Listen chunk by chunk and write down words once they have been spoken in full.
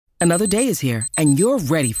Another day is here, and you're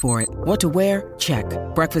ready for it. What to wear? Check.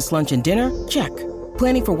 Breakfast, lunch, and dinner? Check.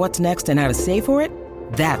 Planning for what's next and how to save for it?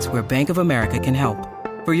 That's where Bank of America can help.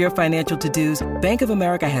 For your financial to-dos, Bank of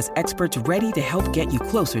America has experts ready to help get you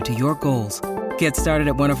closer to your goals. Get started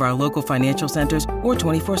at one of our local financial centers or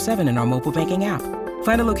 24/7 in our mobile banking app.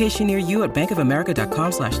 Find a location near you at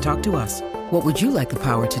bankofamerica.com/talktous. What would you like the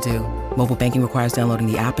power to do? Mobile banking requires downloading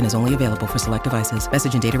the app and is only available for select devices.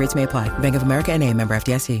 Message and data rates may apply. Bank of America N.A., member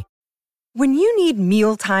FDIC. When you need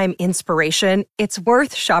mealtime inspiration, it's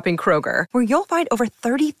worth shopping Kroger, where you'll find over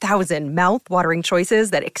 30,000 mouth-watering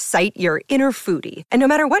choices that excite your inner foodie. And no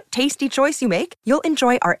matter what tasty choice you make, you'll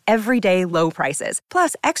enjoy our everyday low prices,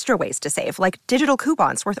 plus extra ways to save, like digital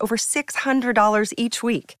coupons worth over $600 each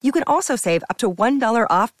week. You can also save up to $1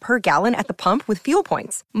 off per gallon at the pump with fuel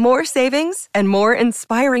points. More savings and more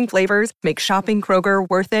inspiring flavors make shopping Kroger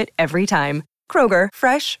worth it every time. Kroger,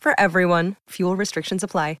 fresh for everyone. Fuel restrictions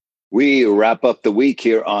apply. We wrap up the week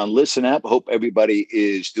here on Listen Up. Hope everybody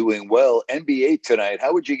is doing well. NBA tonight,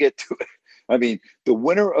 how would you get to it? I mean, the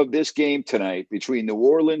winner of this game tonight between New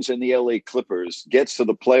Orleans and the LA Clippers gets to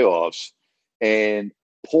the playoffs, and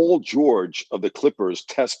Paul George of the Clippers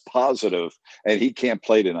tests positive, and he can't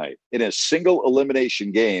play tonight. In a single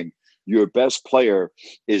elimination game, your best player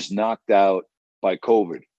is knocked out by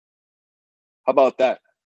COVID. How about that?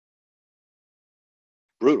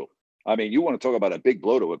 Brutal. I mean, you want to talk about a big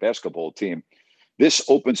blow to a basketball team. This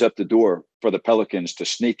opens up the door for the Pelicans to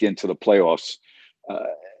sneak into the playoffs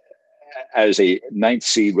as a ninth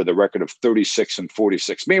seed with a record of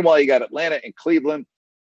 36-46. Meanwhile, you got Atlanta and Cleveland.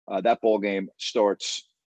 That ball game starts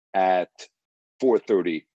at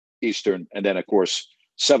 4:30 Eastern. And then, of course,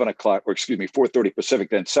 4:30 Pacific,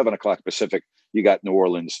 then 7 o'clock Pacific, you got New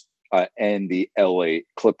Orleans and the LA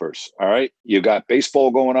Clippers. All right. You got baseball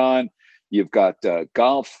going on. You've got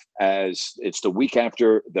golf, as it's the week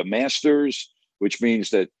after the Masters, which means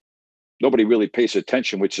that nobody really pays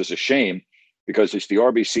attention, which is a shame because it's the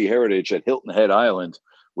RBC Heritage at Hilton Head Island,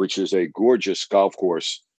 which is a gorgeous golf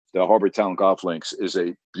course. The Harbortown Golf Links is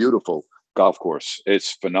a beautiful golf course.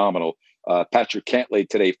 It's phenomenal. Patrick Cantlay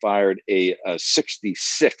today fired a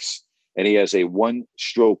 66, and he has a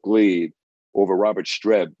one-stroke lead over Robert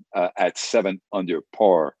Streb at 7 under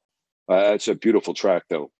par. It's a beautiful track,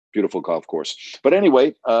 though. Beautiful golf course. But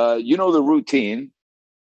anyway, you know the routine.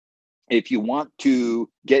 If you want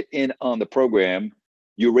to get in on the program,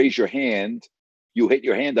 you raise your hand, you hit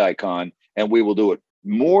your hand icon, and we will do it.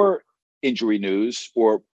 More injury news,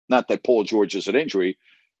 or not that Paul George is an injury,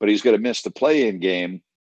 but he's going to miss the play-in game.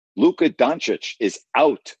 Luka Doncic is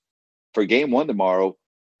out for game 1 tomorrow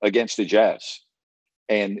against the Jazz.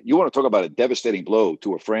 And you want to talk about a devastating blow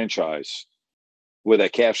to a franchise with a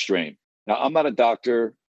calf strain. Now, I'm not a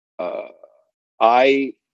doctor.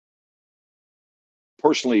 I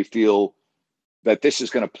personally feel that this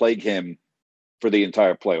is going to plague him for the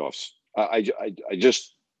entire playoffs. I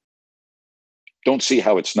just don't see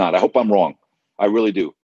how it's not. I hope I'm wrong. I really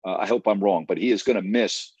do. I hope I'm wrong. But he is going to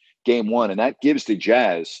miss game 1, and that gives the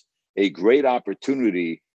Jazz a great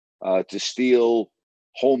opportunity to steal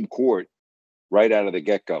home court right out of the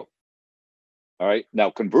get-go. All right.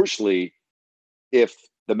 Now, conversely, if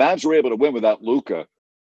the Mavs were able to win without Luka,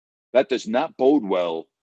 that does not bode well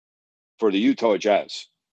for the Utah Jazz.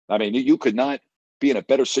 I mean, you could not be in a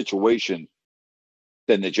better situation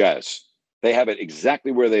than the Jazz. They have it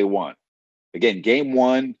exactly where they want. Again, game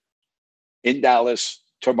 1 in Dallas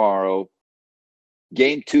tomorrow,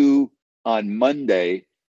 game 2 on Monday,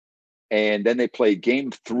 and then they play game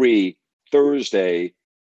 3 Thursday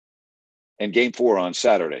and game 4 on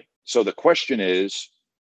Saturday. So the question is,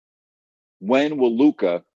 when will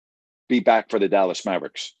Luka be back for the Dallas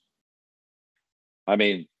Mavericks? I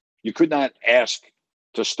mean, you could not ask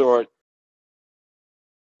to start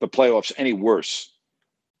the playoffs any worse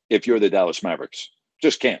if you're the Dallas Mavericks.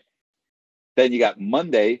 Just can't. Then you got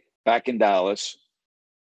Monday back in Dallas.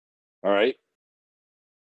 All right.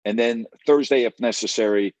 And then Thursday, if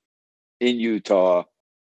necessary, in Utah.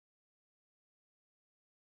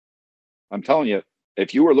 I'm telling you,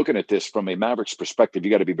 if you were looking at this from a Mavericks perspective,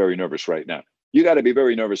 you got to be very nervous right now. You got to be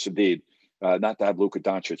very nervous indeed. Not to have Luka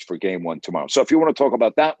Doncic for game 1 tomorrow. So if you want to talk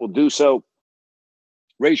about that, we'll do so.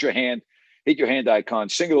 Raise your hand, hit your hand icon.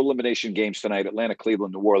 Single elimination games tonight, Atlanta,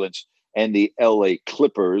 Cleveland, New Orleans, and the LA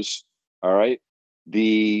Clippers. All right.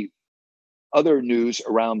 The other news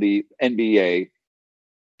around the NBA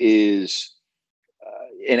is,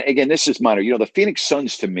 and again, this is minor. You know, the Phoenix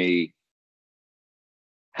Suns, to me,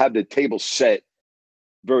 have the table set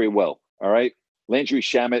very well. All right. Landry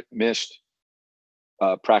Shamet missed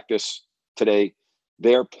practice today.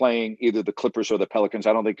 They're playing either the Clippers or the Pelicans.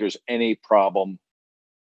 I don't think there's any problem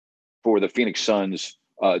for the Phoenix Suns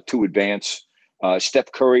to advance.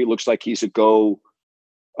 Steph Curry looks like he's a go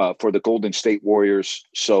for the Golden State Warriors.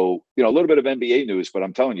 So, a little bit of NBA news, but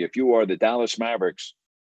I'm telling you, if you are the Dallas Mavericks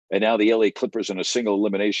and now the LA Clippers in a single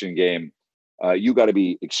elimination game, you got to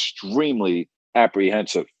be extremely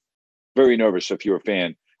apprehensive, very nervous if you're a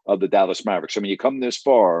fan of the Dallas Mavericks. I mean, you come this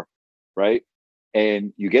far, right?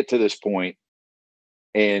 And you get to this point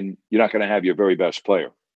and you're not going to have your very best player.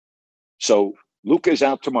 So Luka is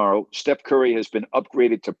out tomorrow. Steph Curry has been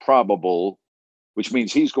upgraded to probable, which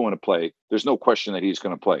means he's going to play. There's no question that he's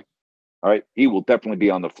going to play. All right. He will definitely be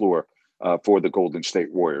on the floor for the Golden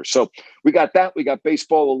State Warriors. So we got that. We got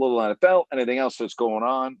baseball, a little NFL, anything else that's going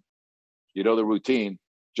on. You know the routine.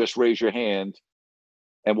 Just raise your hand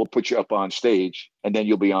and we'll put you up on stage and then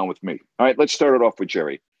you'll be on with me. All right. Let's start it off with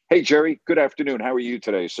Jerry. Hey, Jerry, good afternoon. How are you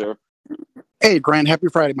today, sir? Hey, Grant. Happy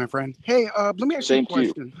Friday, my friend. Hey, let me ask you a Same to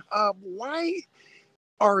you. question. Why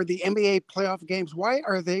are the NBA playoff games, why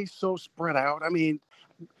are they so spread out? I mean,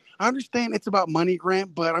 I understand it's about money,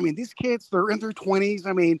 Grant, but I mean, these kids, they're in their 20s.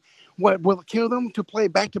 I mean, what will it kill them to play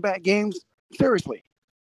back-to-back games? Seriously.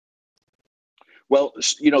 Well,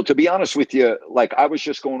 to be honest with you, like I was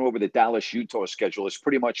just going over the Dallas-Utah schedule. It's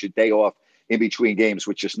pretty much a day off in between games,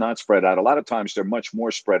 which is not spread out. A lot of times they're much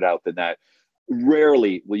more spread out than that.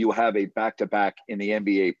 Rarely will you have a back-to-back in the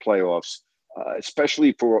NBA playoffs,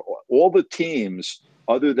 especially for all the teams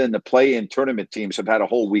other than the play-in tournament teams have had a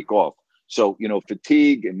whole week off. So,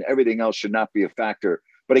 fatigue and everything else should not be a factor.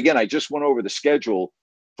 But again, I just went over the schedule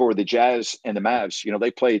for the Jazz and the Mavs.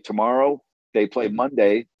 They play tomorrow, they play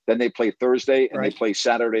Monday, then they play Thursday, and Right. they play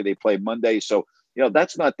Saturday, they play Monday. So,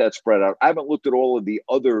 that's not that spread out. I haven't looked at all of the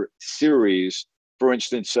other series. For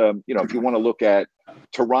instance, if you want to look at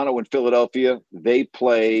Toronto and Philadelphia, they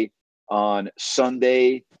play on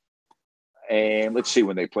Sunday. And let's see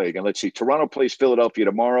when they play again. Let's see. Toronto plays Philadelphia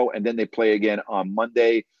tomorrow, and then they play again on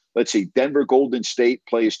Monday. Let's see. Denver Golden State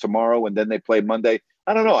plays tomorrow, and then they play Monday.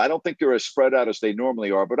 I don't know. I don't think they're as spread out as they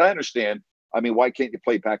normally are, but I understand. I mean, why can't you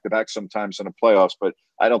play back-to-back sometimes in the playoffs? But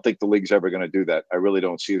I don't think the league's ever going to do that. I really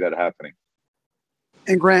don't see that happening.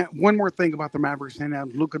 And Grant, one more thing about the Mavericks and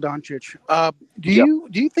Luka Doncic. Do Yep.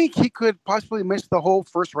 you think he could possibly miss the whole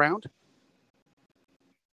first round?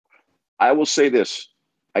 I will say this.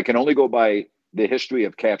 I can only go by the history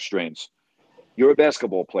of calf strains. You're a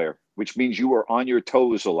basketball player, which means you are on your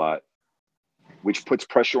toes a lot, which puts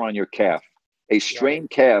pressure on your calf. A strained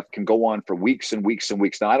calf can go on for weeks and weeks and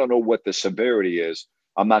weeks. Now, I don't know what the severity is.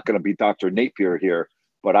 I'm not going to be Dr. Napier here,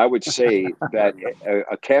 but I would say that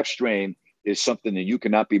a calf strain is something that you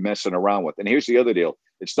cannot be messing around with. And here's the other deal.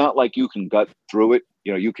 It's not like you can gut through it.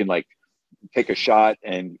 You can like take a shot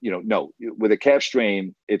and, no, with a calf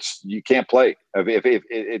strain, you can't play. If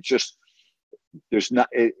it just, there's not,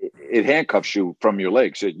 it handcuffs you from your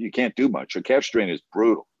legs. You can't do much. A calf strain is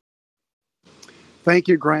brutal. Thank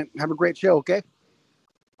you, Grant. Have a great show, okay?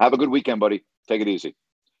 Have a good weekend, buddy. Take it easy.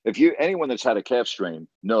 Anyone that's had a calf strain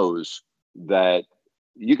knows that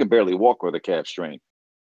you can barely walk with a calf strain.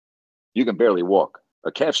 You can barely walk.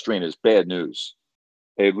 A calf strain is bad news.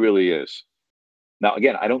 It really is. Now,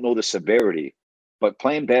 again, I don't know the severity, but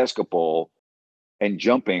playing basketball and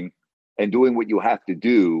jumping and doing what you have to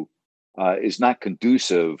do is not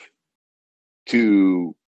conducive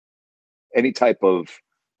to any type of,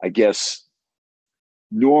 I guess,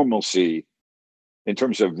 normalcy in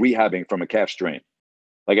terms of rehabbing from a calf strain.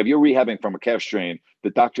 Like if you're rehabbing from a calf strain, the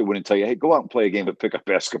doctor wouldn't tell you, hey, go out and play a game of pickup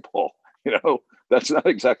basketball. That's not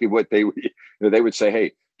exactly what they would. They would say,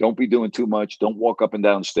 hey, don't be doing too much. Don't walk up and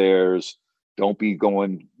down stairs. Don't be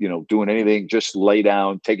going, doing anything. Just lay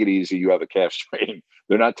down, take it easy. You have a calf strain.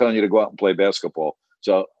 They're not telling you to go out and play basketball.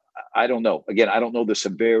 So I don't know. Again, I don't know the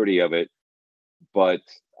severity of it, but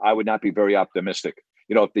I would not be very optimistic.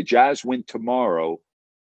 If the Jazz win tomorrow,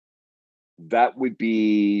 that would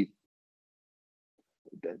be,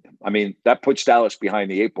 that puts Dallas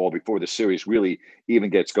behind the eight ball before the series really even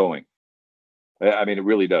gets going. It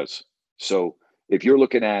really does. So if you're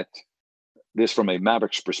looking at this from a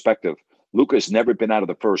Mavericks perspective, Luka's never been out of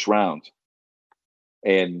the first round.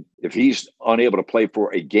 And if he's unable to play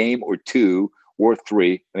for a game or two or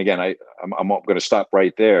three, and again, I'm going to stop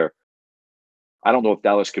right there. I don't know if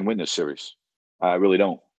Dallas can win this series. I really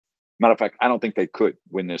don't. Matter of fact, I don't think they could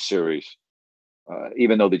win this series,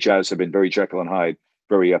 even though the Jazz have been very Jekyll and Hyde,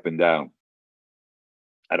 very up and down.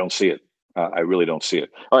 I don't see it. I really don't see it.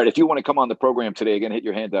 All right, if you want to come on the program today, again, hit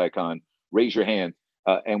your hand icon, raise your hand,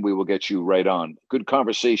 and we will get you right on. Good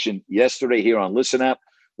conversation yesterday here on Listen App.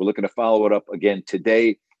 We're looking to follow it up again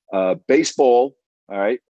today. Baseball, all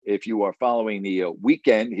right, if you are following the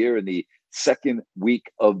weekend here in the second week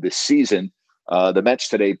of the season, The Mets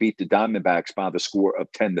today beat the Diamondbacks by the score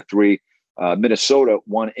of 10-3. Minnesota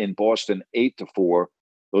won in Boston 8-4.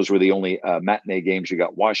 Those were the only matinee games. You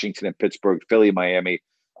got Washington and Pittsburgh, Philly, Miami.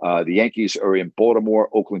 The Yankees are in Baltimore.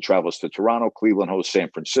 Oakland travels to Toronto. Cleveland hosts San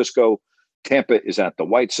Francisco. Tampa is at the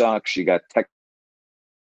White Sox. You got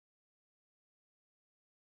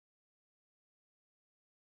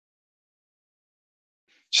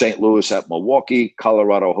St. Louis at Milwaukee.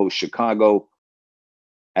 Colorado hosts Chicago.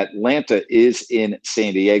 Atlanta is in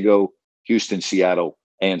San Diego. Houston, Seattle,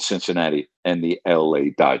 and Cincinnati, and the LA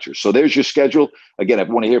Dodgers. So there's your schedule. Again, I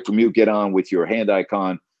want to hear from you. Get on with your hand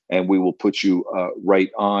icon, and we will put you right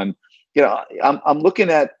on. I'm looking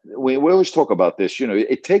at, we always talk about this,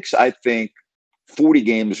 it takes, I think, 40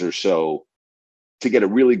 games or so to get a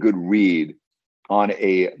really good read on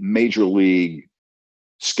a major league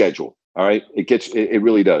schedule. All right. It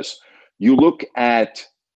really does. You look at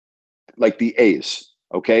like the A's,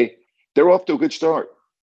 okay? They're off to a good start.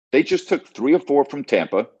 They just took 3 or 4 from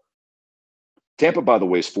Tampa. Tampa, by the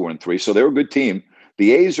way, is 4-3, so they're a good team.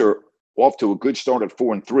 The A's are off to a good start at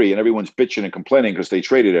 4-3, and everyone's bitching and complaining because they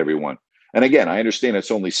traded everyone. And again, I understand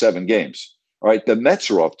it's only 7 games. All right, the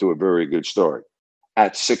Mets are off to a very good start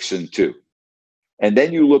at 6-2. And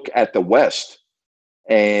then you look at the West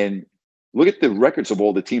and look at the records of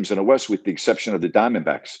all the teams in the West, with the exception of the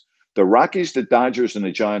Diamondbacks. The Rockies, the Dodgers, and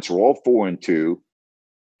the Giants are all 4-2.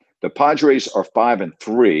 The Padres are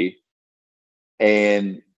 5-3.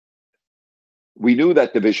 And we knew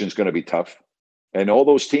that division is going to be tough. And all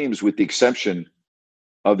those teams, with the exception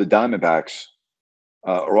of the Diamondbacks,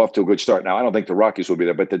 are off to a good start. Now, I don't think the Rockies will be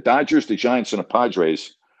there, but the Dodgers, the Giants, and the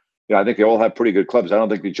Padres, I think they all have pretty good clubs. I don't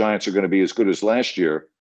think the Giants are going to be as good as last year,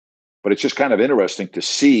 but it's just kind of interesting to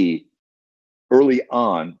see early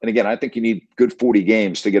on. And again, I think you need good 40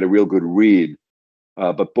 games to get a real good read.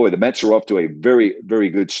 But boy, the Mets are off to a very, very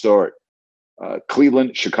good start.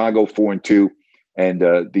 Cleveland, Chicago, 4-2, and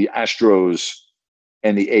the Astros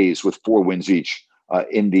and the A's with 4 wins each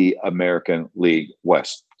in the American League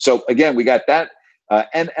West. So again, we got that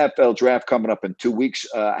NFL draft coming up in 2 weeks.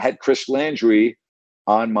 I had Chris Landry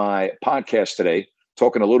on my podcast today,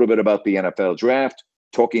 talking a little bit about the NFL draft,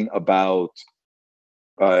 talking about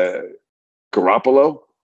Garoppolo.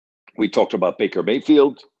 We talked about Baker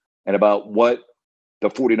Mayfield and about what the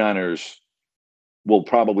 49ers will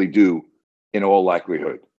probably do in all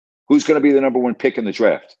likelihood. Who's going to be the number 1 pick in the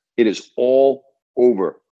draft? It is all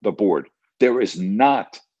over the board. There is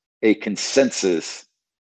not a consensus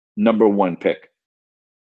number 1 pick.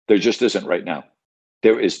 There just isn't right now.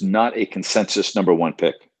 There is not a consensus number 1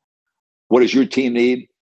 pick. What does your team need?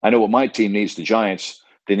 I know what my team needs, the Giants.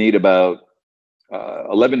 They need about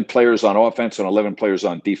 11 players on offense and 11 players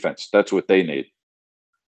on defense. That's what they need.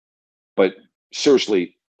 But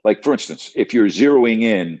seriously, like for instance, if you're zeroing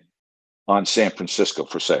in on San Francisco,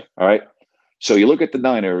 for say, all right? So you look at the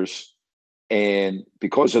Niners, and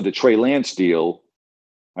because of the Trey Lance deal,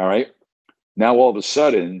 all right, now all of a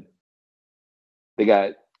sudden they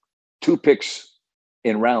got 2 picks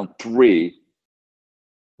in round 3.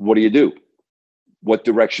 What do? What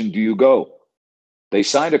direction do you go? They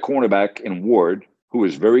signed a cornerback in Ward, who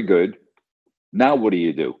is very good. Now what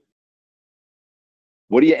do?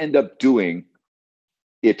 What do you end up doing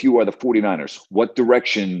if you are the 49ers? What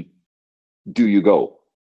direction do you go?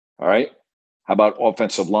 All right. How about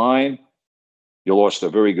offensive line? You lost a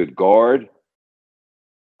very good guard.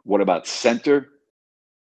 What about center?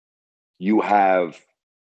 You have,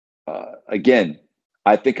 again,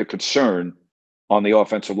 I think a concern on the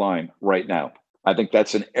offensive line right now. I think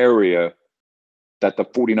that's an area that the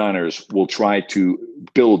 49ers will try to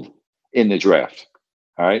build in the draft.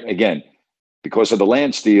 All right. Again, because of the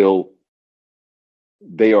Lance deal,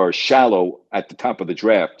 they are shallow at the top of the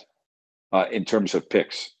draft in terms of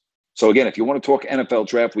picks. So again, if you want to talk NFL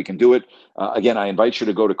draft, we can do it. Again, I invite you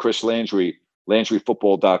to go to Chris Landry,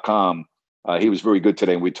 LandryFootball.com. He was very good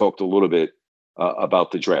today, and we talked a little bit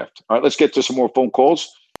about the draft. All right, let's get to some more phone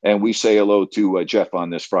calls, and we say hello to Jeff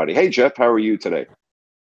on this Friday. Hey, Jeff, how are you today?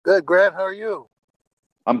 Good, Grant. How are you?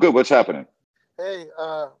 I'm good. What's happening? Hey,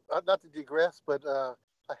 not to digress, but I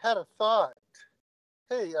had a thought.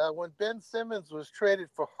 Hey, when Ben Simmons was traded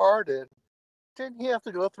for Harden, didn't he have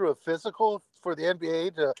to go through a physical for the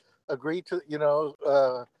NBA to agree to,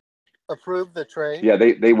 approve the trade? Yeah,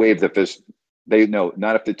 they waived the physical.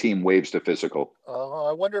 Not if the team waives the physical.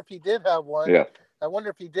 I wonder if he did have one. Yeah. I wonder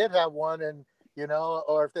if he did have one, and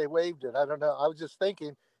or if they waived it. I don't know. I was just thinking,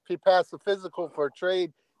 if he passed the physical for a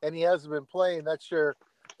trade and he hasn't been playing, that's your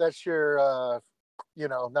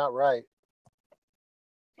not right.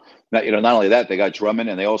 Not, not only that, they got Drummond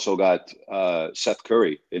and they also got Seth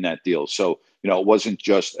Curry in that deal. So, it wasn't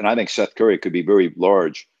just, and I think Seth Curry could be very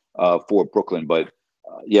large for Brooklyn. But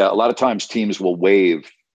yeah, a lot of times teams will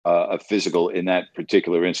waive a physical in that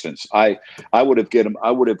particular instance. I would have given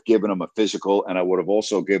him a physical, and I would have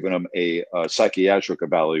also given him a psychiatric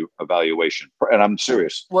evaluation. And I'm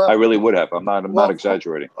serious. Well, I really would have. I'm not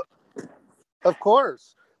exaggerating. Of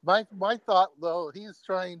course. My thought, though, he's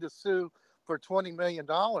trying to sue for $20 million,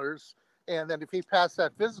 and then if he passed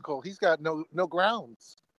that physical, he's got no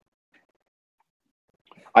grounds.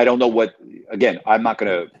 I don't know what. Again, I'm not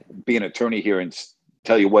going to be an attorney here and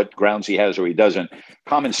tell you what grounds he has or he doesn't.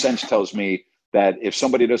 Common sense tells me that if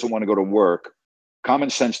somebody doesn't want to go to work, common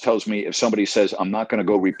sense tells me if somebody says, I'm not going to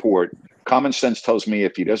go report, common sense tells me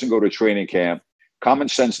if he doesn't go to training camp, common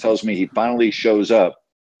sense tells me he finally shows up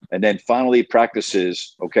and then finally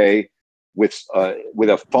practices, okay, with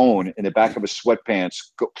a phone in the back of his sweatpants,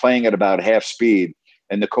 playing at about half speed,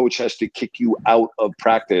 and the coach has to kick you out of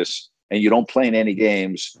practice and you don't play in any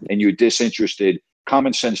games and you're disinterested.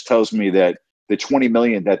 Common sense tells me that the $20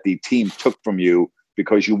 million that the team took from you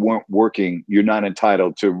because you weren't working, you're not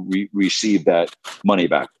entitled to receive that money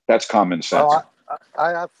back. That's common sense. Oh,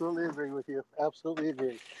 I absolutely agree with you. Absolutely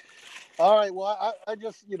agree. All right. Well, I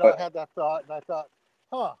just, had that thought, and I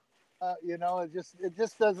thought, it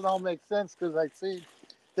just doesn't all make sense, because I see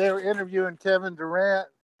they were interviewing Kevin Durant,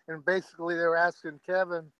 and basically they were asking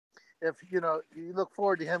Kevin if, you look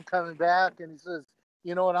forward to him coming back, and he says,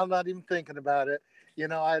 you know what, I'm not even thinking about it.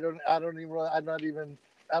 I don't even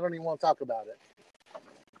want to talk about it.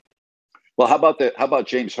 Well, how about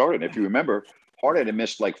James Harden? If you remember, Harden had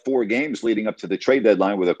missed like 4 games leading up to the trade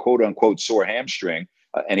deadline with a quote unquote sore hamstring.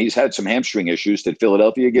 And he's had some hamstring issues. Did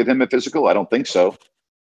Philadelphia give him a physical? I don't think so.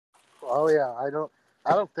 Oh yeah. I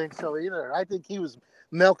don't think so either. I think he was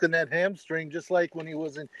milking that hamstring just like when he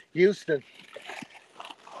was in Houston.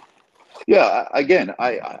 Yeah. Again,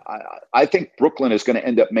 I think Brooklyn is going to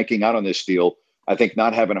end up making out on this deal. I think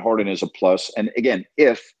not having Harden is a plus. And again,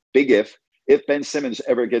 if Ben Simmons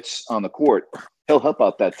ever gets on the court, he'll help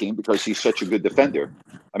out that team because he's such a good defender.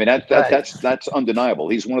 I mean, that's undeniable.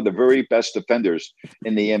 He's one of the very best defenders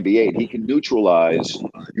in the NBA. He can neutralize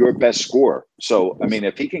your best scorer. So, I mean,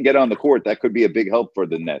 if he can get on the court, that could be a big help for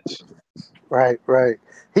the Nets. Right.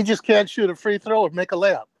 He just can't shoot a free throw or make a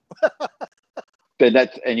layup.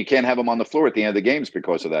 And you can't have him on the floor at the end of the games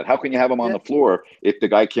because of that. How can you have him on the floor if the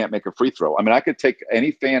guy can't make a free throw? I mean, I could take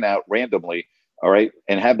any fan out randomly, all right,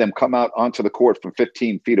 and have them come out onto the court from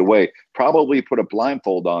 15 feet away, probably put a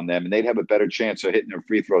blindfold on them, and they'd have a better chance of hitting their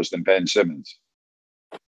free throws than Ben Simmons.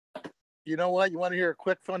 You know what? You want to hear a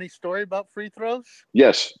quick funny story about free throws?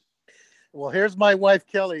 Yes. Well, here's my wife,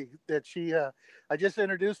 Kelly, that I just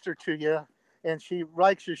introduced her to you, and she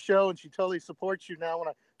likes your show, and she totally supports you now when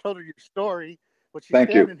I told her your story. But she's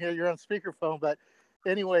standing here, you're on speakerphone. But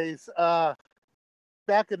anyways,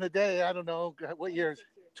 back in the day, I don't know what years,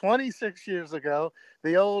 26 years ago,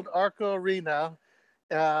 the old Arco Arena,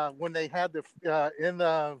 when they had in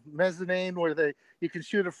the mezzanine where you can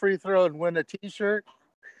shoot a free throw and win a T-shirt.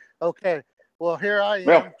 Okay, well, here I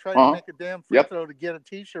am trying to make a damn free throw to get a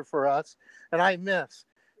T-shirt for us, and I miss.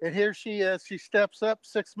 And here she is. She steps up,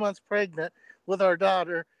 6 months pregnant with our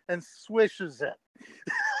daughter, and swishes it.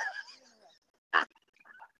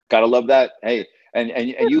 Gotta love that. Hey, and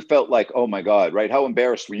you felt like, oh my God, right? How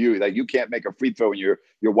embarrassed were you that you can't make a free throw and your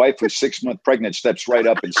wife who's 6 months pregnant steps right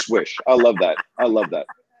up and swish? I love that. I love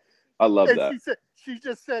that. She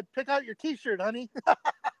just said, pick out your T-shirt, honey.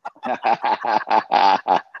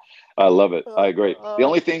 I love it. I agree. The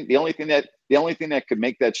only thing that could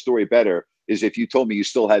make that story better is if you told me you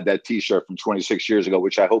still had that T-shirt from 26 years ago,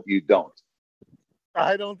 which I hope you don't.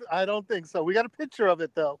 I don't think so. We got a picture of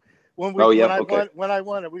it though. When I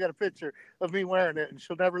won it, we got a picture of me wearing it, and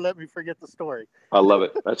she'll never let me forget the story. I love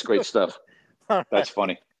it. That's great stuff. That's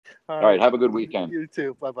funny. All right. Have a good weekend. You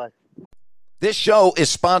too. Bye-bye. This show is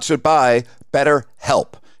sponsored by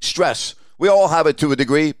BetterHelp. Stress. We all have it to a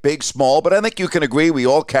degree, big, small, but I think you can agree we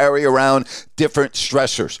all carry around different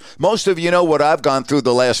stressors. Most of you know what I've gone through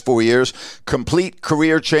the last 4 years. Complete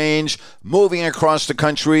career change, moving across the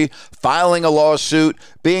country, filing a lawsuit,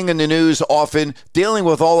 being in the news often, dealing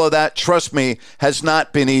with all of that, trust me, has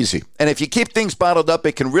not been easy. And if you keep things bottled up,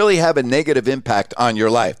 it can really have a negative impact on your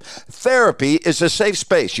life. Therapy is a safe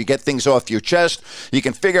space. You get things off your chest. You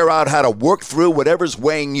can figure out how to work through whatever's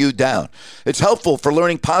weighing you down. It's helpful for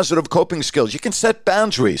learning positive coping skills. You can set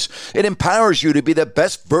boundaries. It empowers you to be the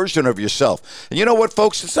best version of yourself. And you know what,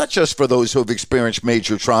 folks? It's not just for those who have experienced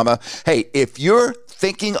major trauma. Hey, if you're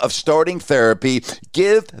thinking of starting therapy,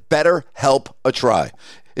 give BetterHelp a try.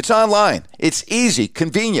 It's online. It's easy,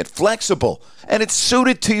 convenient, flexible, and it's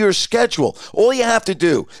suited to your schedule. All you have to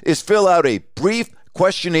do is fill out a brief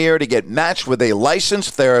questionnaire to get matched with a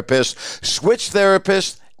licensed therapist. Switch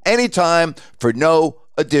therapists anytime for no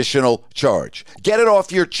additional charge. Get it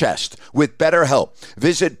off your chest with BetterHelp.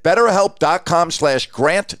 Visit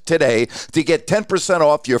BetterHelp.com/Grant today to get 10%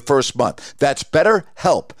 off your first month. That's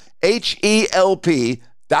BetterHelp,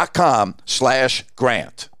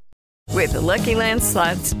 HELP.com/Grant. With the Lucky Land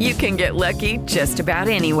Slots, you can get lucky just about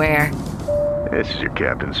anywhere. This is your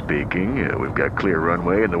captain speaking. We've got clear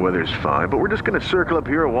runway and the weather's fine, but we're just going to circle up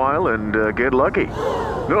here a while and get lucky.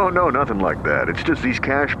 No, nothing like that. It's just these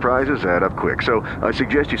cash prizes add up quick. So I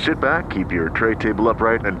suggest you sit back, keep your tray table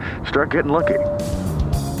upright, and start getting lucky.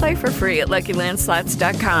 Play for free at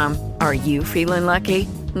LuckyLandSlots.com. Are you feeling lucky?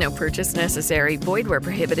 No purchase necessary. Void where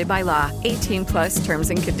prohibited by law. 18+ terms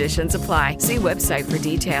and conditions apply. See website for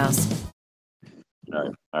details.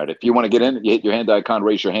 All right. If you want to get in, you hit your hand icon,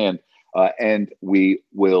 raise your hand, and we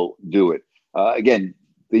will do it. Again,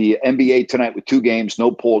 the NBA tonight with 2 games,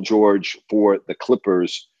 no Paul George for the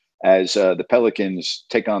Clippers as the Pelicans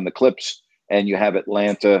take on the Clips, and you have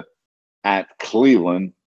Atlanta at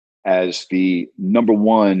Cleveland as the number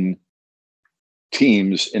 1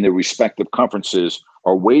 teams in their respective conferences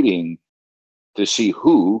are waiting to see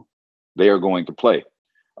who they are going to play.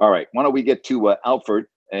 All right. Why don't we get to Alfred?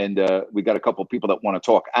 And we got a couple of people that want to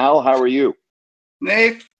talk. Al, how are you?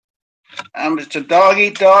 Nick, it's a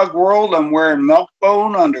dog-eat-dog world. I'm wearing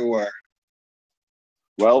milk-bone underwear.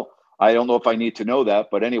 Well, I don't know if I need to know that,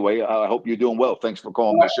 but anyway, I hope you're doing well. Thanks for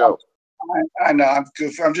calling the show. I know. I'm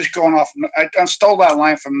goofy. I'm just going off. I stole that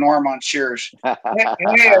line from Norm on Cheers. I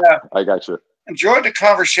got you. Enjoyed the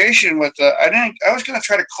conversation with I was going to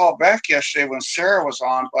try to call back yesterday when Sarah was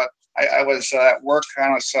on, but I was at work,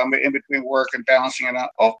 kind of in between work and balancing it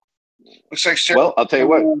out. Oh, looks like Sarah. Well, I'll tell you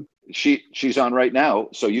what, she's on right now,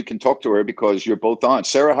 so you can talk to her because you're both on.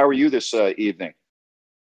 Sarah, how are you this evening?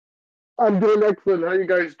 I'm doing excellent. How are you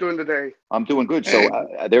guys doing today? I'm doing good. So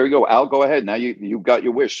there you go. Al, go ahead. Now you got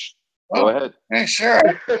your wish. Go ahead. Hey,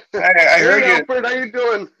 Sarah. I heard you. Alfred, how you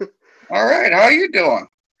doing? All right. How are you doing?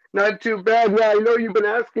 Not too bad. Yeah, I know you've been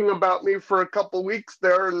asking about me for a couple weeks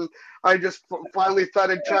there, and I just finally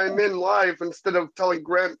thought I'd chime in live instead of telling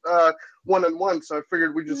Grant one-on-one. So I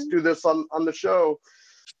figured we'd just do this on the show.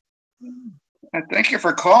 Thank you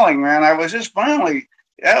for calling, man. I was just finally,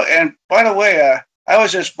 and by the way,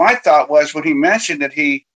 my thought was when he mentioned that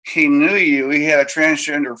he knew you, he had a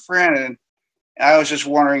transgender friend, and I was just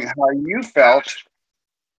wondering how you felt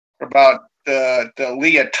about the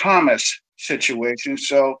Leah Thomas situation.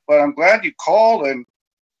 So, but I'm glad you called. And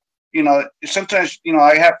sometimes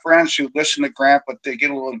I have friends who listen to Grant, but they get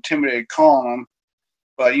a little intimidated calling him.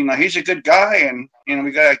 But he's a good guy, and we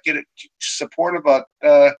gotta get it supportive. But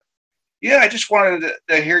I just wanted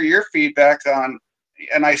to hear your feedback on.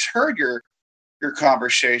 And I heard your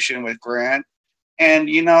conversation with Grant, and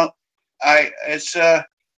you got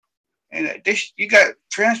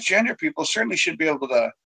transgender people certainly should be able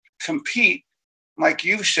to compete. Like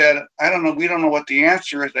you said, we don't know what the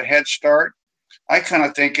answer is, a head start. I kind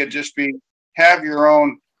of think it'd just be have your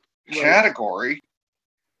own category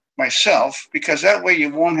myself, because that way you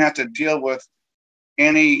won't have to deal with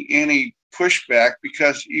any pushback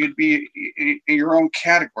because you'd be in your own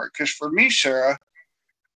category. Because for me, Sarah,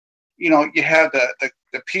 you have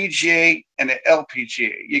the PGA and the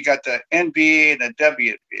LPGA. You got the NBA and the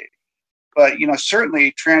WNBA. But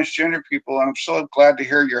certainly transgender people, and I'm so glad to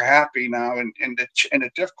hear you're happy now, and the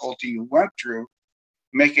difficulty you went through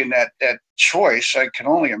making that choice. I can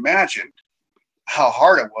only imagine how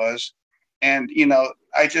hard it was, and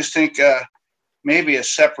I just think maybe a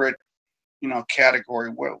separate category.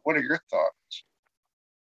 What are your thoughts?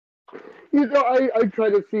 I try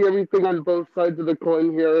to see everything on both sides of the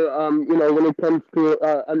coin here. When it comes to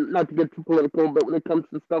not to get too political, but when it comes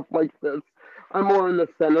to stuff like this, I'm more in the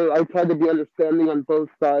center. I try to be understanding on both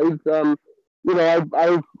sides. I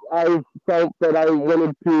felt that I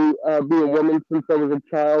wanted to be a woman since I was a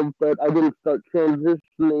child, but I didn't start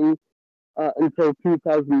transitioning until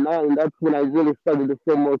 2009. That's when I really started to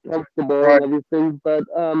feel more comfortable and everything. But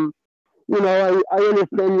I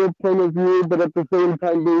understand your point of view, but at the same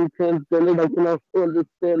time, being transgendered, I can also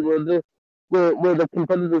understand where the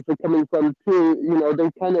competitors are coming from too. They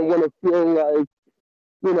kind of want to feel like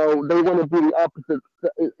they want to be the opposite,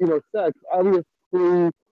 sex.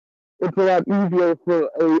 Obviously, it's a lot easier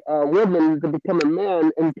for a woman to become a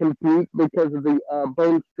man and compete because of the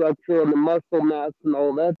bone structure and the muscle mass and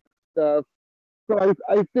all that stuff. So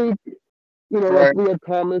I think, like Leah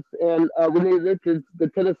Thomas and Renee Richards, the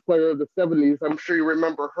tennis player of the 70s, I'm sure you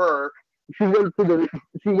remember her. she went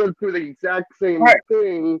through the exact same Right.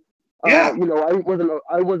 thing. Yeah.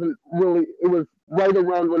 I wasn't really. It was right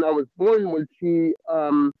around when I was born when she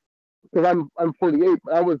because I'm 48,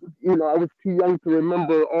 but I was too young to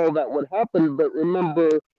remember all that would happen, but remember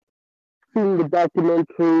seeing the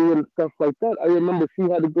documentary and stuff like that. I remember she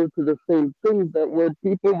had to go through the same thing that where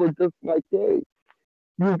people were just like, hey,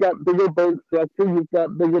 you've got bigger bone structure, you've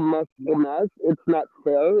got bigger muscle mass, it's not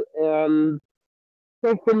fair. And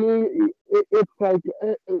so for me, it's like,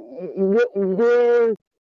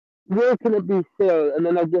 where can it be fair? And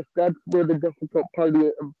then I guess that's where the difficult part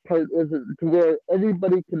is to where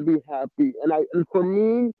everybody can be happy. And for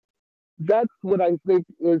me, that's what I think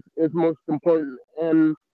is most important.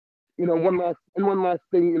 And one last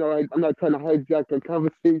thing, I'm not trying to hijack our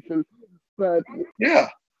conversation, but Yeah.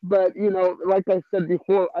 like I said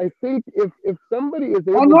before, I think if somebody is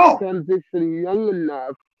Oh able to no. transition young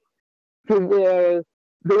enough to where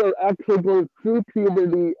they are actually going through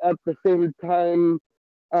puberty at the same time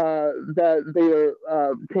that they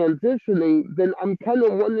are transitioning, then I'm kind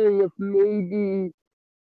of wondering if maybe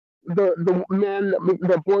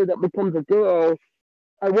the boy that becomes a girl,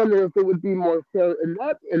 I wonder if it would be more fair in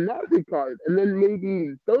that regard, and then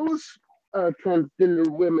maybe those transgender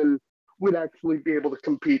women would actually be able to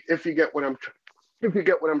compete. If you get what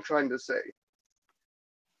I'm trying to say.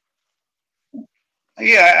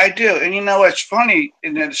 Yeah, I do. And it's funny.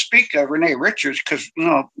 And then to speak of Renee Richards, because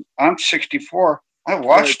I'm 64. I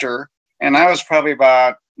Right. watched her, and I was probably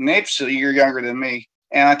about Nate's a year younger than me,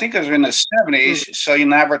 and I think it was in the Mm, 70s. So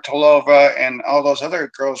Navratilova and all those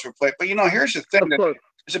other girls were played. But here's the thing of that course.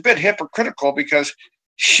 is a bit hypocritical because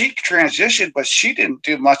she transitioned, but she didn't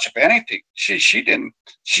do much of anything. She didn't.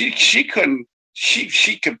 She couldn't.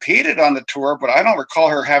 She competed on the tour, but I don't recall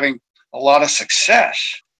her having a lot of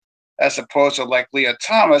success as opposed to like Leah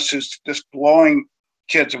Thomas, who's just blowing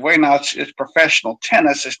kids away. Now it's professional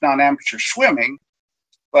tennis, it's not amateur swimming,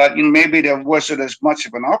 but maybe there wasn't as much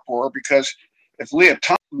of an uproar because if Leah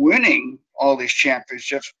Thomas winning all these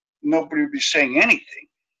championships, nobody would be saying anything.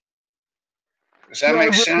 Does that Yeah, I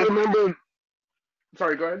make just sense? remember.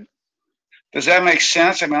 Sorry, go ahead. Does that make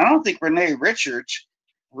sense? I mean, I don't think Renee Richards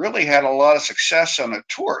really had a lot of success on the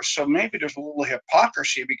tour, so maybe there's a little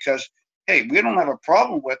hypocrisy because hey, we don't have a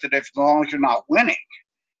problem with it if as long as you're not winning.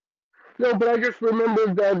 No, but I just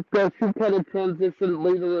remember that she kind of transitioned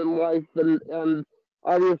later in life, and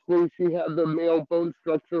obviously she had the male bone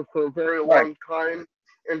structure for a very Right, long time,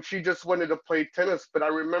 and she just wanted to play tennis. But I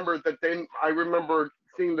remember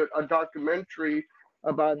seeing a documentary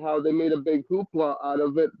about how they made a big hoopla out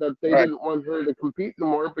of it that they right, didn't want her to compete no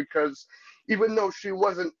more because even though she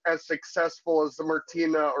wasn't as successful as the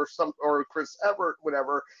Martina or Chris Evert,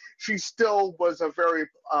 whatever, she still was a very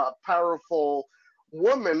powerful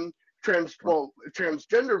woman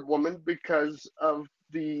transgendered woman because of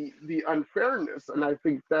the unfairness, and I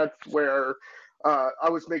think that's where I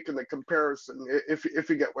was making the comparison. If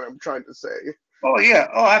you get what I'm trying to say. oh yeah,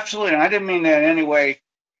 oh absolutely. I didn't mean that in any way.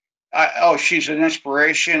 She's an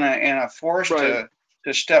inspiration and a force Right.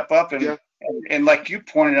 to step up Yeah. and like you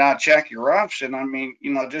pointed out, Jackie Robinson. I mean,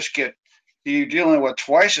 just you're dealing with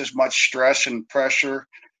twice as much stress and pressure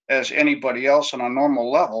as anybody else on a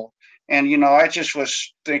normal level. And I just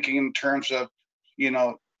was thinking in terms of, you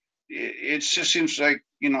know, it just seems like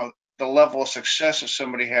the level of success that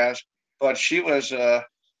somebody has. But she was,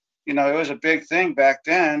 it was a big thing back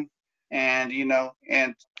then, and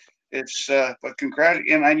and it's but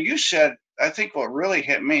and you said I think what really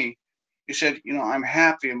hit me, you said I'm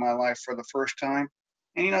happy in my life for the first time,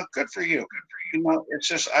 and good for you. It's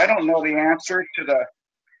just I don't know the answer to the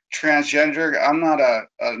transgender. I'm not a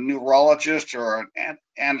neurologist or an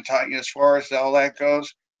anatomy as far as all that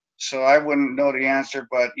goes, so I wouldn't know the answer.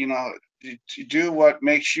 But to do what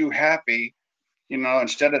makes you happy,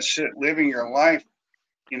 instead of living your life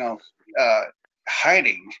you know, uh,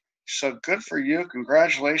 hiding. So good for you.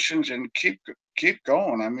 Congratulations, and keep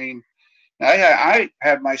going. I mean, I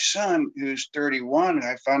had my son who's 31.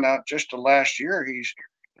 I found out just the last year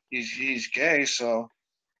he's gay. So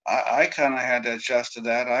I kind of had to adjust to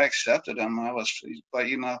that. I accepted him. But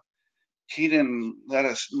he didn't let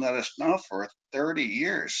us know for 30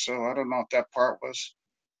 years. So I don't know if that part was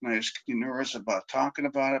he's nervous about talking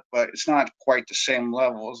about it, but it's not quite the same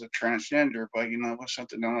level as a transgender. But it was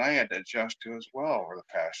something that I had to adjust to as well over the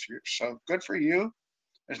past year. So good for you.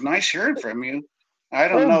 It's nice hearing from you. I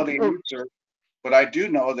don't Oh, know the answer, but I do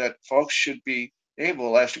know that folks should be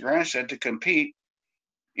able, as Grant said, to compete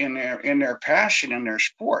in their passion in their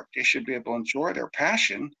sport. They should be able to enjoy their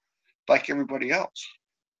passion like everybody else.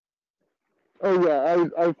 oh yeah,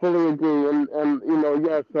 I fully agree, and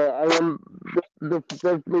yes, I am. this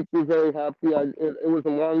does make me very happy. It was a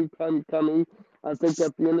long time coming. I think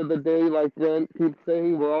at the end of the day, like Grant keeps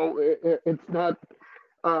saying, it's not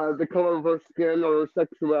the color of our skin or our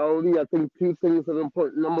sexuality. I think two things are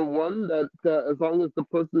important. Number one, that as long as the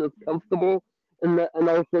person is comfortable, and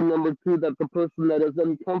also number two, that the person that is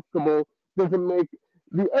uncomfortable doesn't make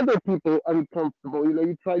the other people uncomfortable.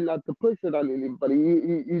 You try not to push it on anybody.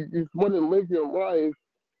 You just want to live your life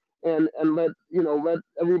and let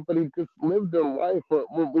everybody just live their life.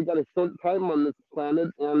 We got a short time on this planet,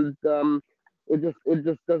 and it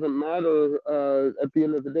just doesn't matter at the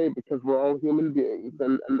end of the day because we're all human beings,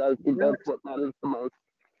 and I think Yeah, that's what matters the most.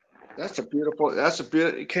 that's a beautiful. That's a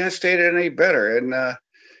beautiful. You can't state it any better. And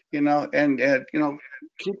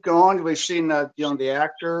keep going. We've seen the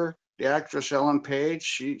actor, the actress Ellen Page.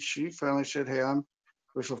 She finally said, "Hey, I'm,"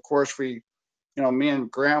 which of course me and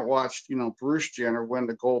Grant watched, Bruce Jenner win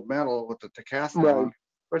the gold medal with the Right. decathlon.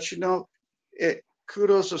 But it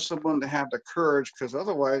kudos to someone to have the courage, because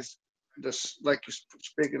otherwise, this like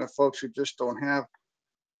speaking of folks who just don't have,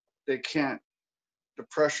 they can't. The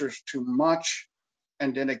pressure's too much,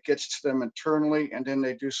 and then it gets to them internally, and then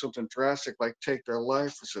they do something drastic like take their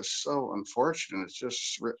life. It's just so unfortunate.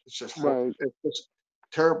 Right. It's just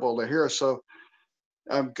terrible to hear. So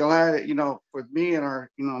I'm glad, with me and our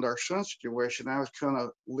son situation, I was kind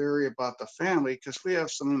of leery about the family because we have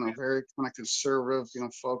some, very kind of conservative,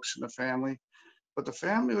 folks in the family. But the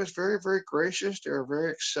family was very, very gracious. They were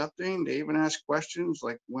very accepting. They even asked questions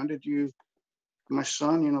like, my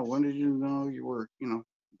son, when did you know you were,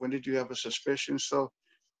 when did you have a suspicion? So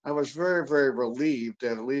I was very, very relieved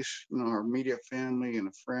that at least, our immediate family and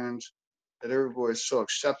the friends, that everybody was so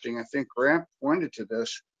accepting. I think Grant pointed to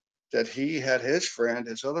this, that he had his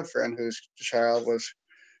other friend whose child was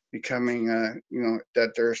becoming,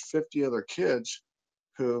 that there's 50 other kids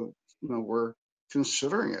who, were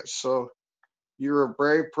considering it. So you're a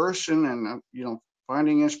brave person, and,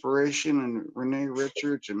 finding inspiration in Renee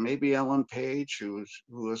Richards and maybe Ellen Page, who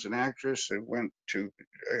was an actress that went to,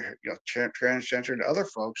 transgender to other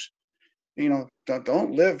folks.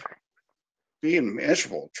 Don't live being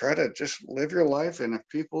miserable. Try to just live your life, and if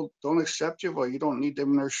people don't accept you, well, you don't need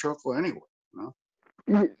them in their circle anyway. You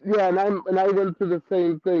know? Yeah, and I went through the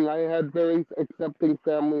same thing. I had very accepting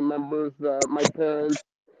family members. My parents,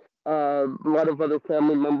 a lot of other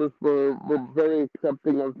family members were very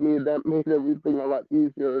accepting of me. That made everything a lot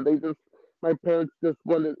easier. My parents just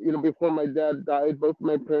wanted, before my dad died, both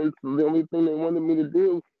my parents, the only thing they wanted me to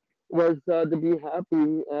do was to be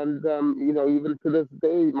happy. And, even to this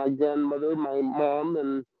day, my grandmother, my mom,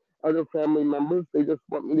 and other family members, they just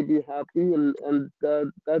want me to be happy. And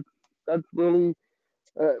that's really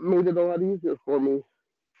made it a lot easier for me.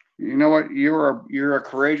 You know what? You're a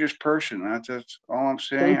courageous person. That's all I'm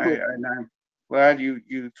saying. Thank you. And I'm glad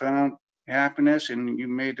you found happiness and you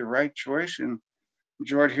made the right choice. And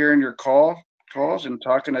enjoyed hearing your calls and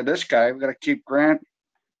talking to this guy. We got to keep Grant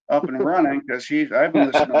up and running because I've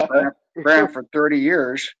been listening to Grant for 30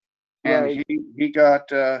 years, and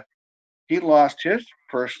Right, he lost his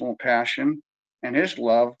personal passion and his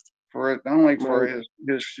love for it, not only for right.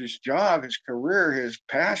 his job, his career, his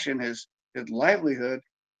passion, his livelihood.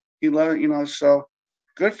 He loved it, so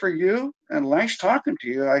good for you and nice talking to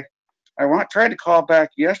you. Tried to call back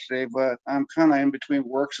yesterday, but I'm kind of in between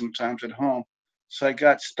work sometimes at home, so I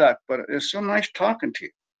got stuck. But it's so nice talking to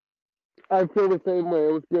you. I feel the same way.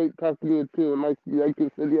 It was great talking to you too. And like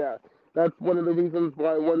you said, yeah, that's one of the reasons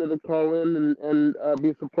why I wanted to call in and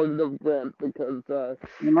be supportive of Grant because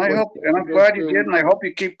And I what hope, and he I'm goes glad you did, through. and I hope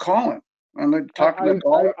you keep calling and then talking to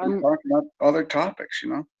golf and I'm talking about other topics.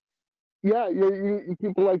 yeah.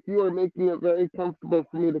 People like you are making it very comfortable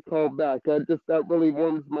for me to call back. That really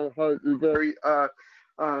warms my heart and very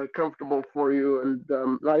comfortable for you.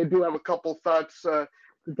 And I do have a couple thoughts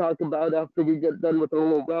to talk about after we get done with our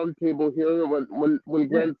little roundtable here. When Yeah.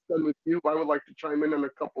 Grant's done with you, I would like to chime in on a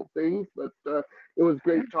couple things. But it was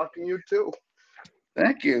great talking to you too.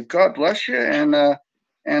 Thank you. God bless you,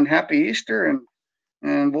 and happy Easter,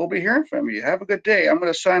 and we'll be hearing from you. Have a good day. I'm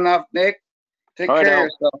going to sign off, Nick. Take All right, care of Al.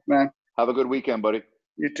 yourself, man. Have a good weekend, buddy.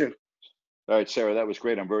 You too. All right, Sarah, that was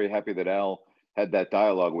great. I'm very happy that Al had that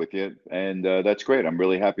dialogue with you, and that's great. I'm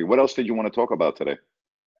really happy. What else did you want to talk about today?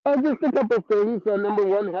 Just a couple things. Number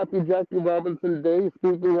one, happy Jackie Robinson Day.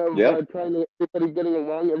 Speaking of Yeah. trying to everybody getting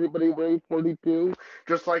along, everybody wearing 42,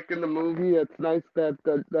 just like in the movie. It's nice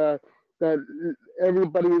that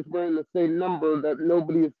everybody is wearing the same number. That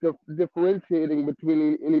nobody is differentiating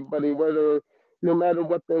between anybody, no matter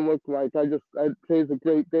what they look like. I'd say it's a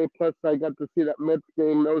great day. Plus, I got to see that Mets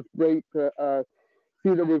game. That was great to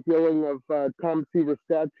see the revealing of Tom Seaver's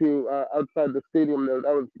statue outside the stadium there.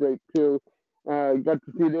 That was great too. Got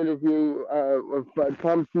to see an interview with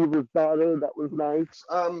Tom Seaver's daughter. That was nice.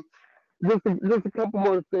 Just a couple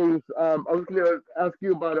more things. I was going to ask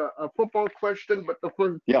you about a football question, but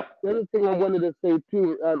Yeah. the other thing I wanted to say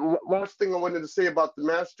too, last thing I wanted to say about the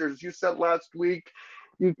Masters, you said last week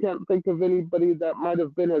you can't think of anybody that might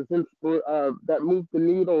have been that moved the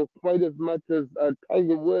needle quite as much as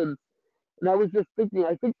Tiger Woods. And I was just thinking,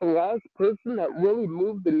 I think the last person that really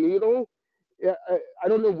moved the needle, yeah, I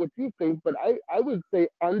don't know what you think, but I would say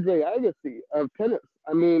Andre Agassi of tennis.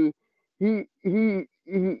 I mean, he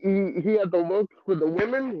had the looks for the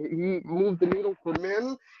women. He moved the needle for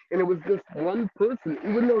men, and it was just one person.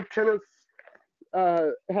 Even though tennis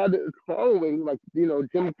had its following, like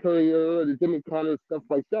Jim Courier and Jimmy Connors, stuff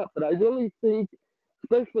like that. But I really think,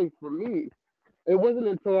 especially for me, it wasn't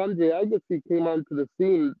until Andre Agassi came onto the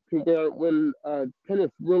scene to where when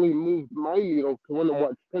tennis really moved my needle to want to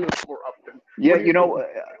watch tennis more often.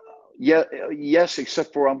 Yeah, yes,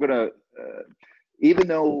 except for I'm gonna, even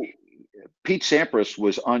though Pete Sampras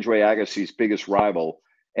was Andre Agassi's biggest rival,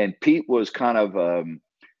 and Pete was kind of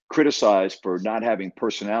criticized for not having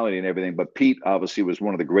personality and everything, but Pete obviously was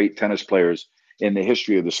one of the great tennis players in the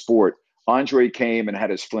history of the sport. Andre came and had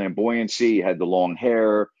his flamboyancy, he had the long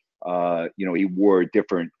hair. He wore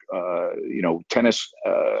different, tennis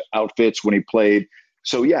outfits when he played.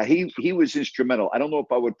 So yeah, he was instrumental. I don't know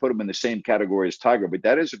if I would put him in the same category as Tiger, but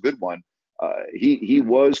that is a good one. He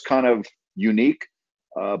was kind of unique,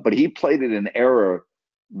 but he played in an era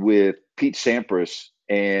with Pete Sampras,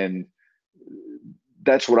 and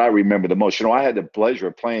that's what I remember the most. I had the pleasure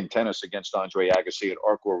of playing tennis against Andre Agassi at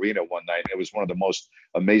Arco Arena one night. It was one of the most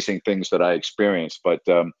amazing things that I experienced. But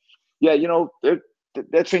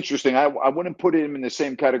that's interesting. I wouldn't put him in the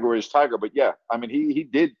same category as Tiger, but yeah, I mean,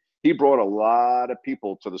 he brought a lot of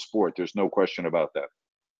people to the sport. There's no question about that.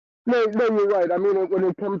 No, you're right. I mean, when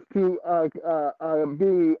it comes to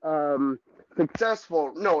being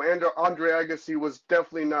successful, no, Andre Agassi was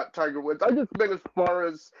definitely not Tiger Woods. I just meant as far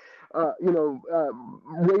as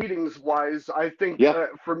ratings wise. I think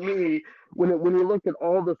for me, when you look at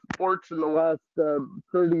all the sports in the last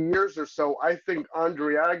 30 years or so, I think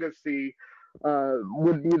Andre Agassi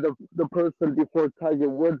would be the person before Tiger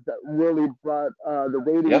Woods that really brought the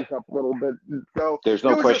ratings up a little bit. So there's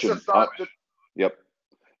no question. Just a thought Yep.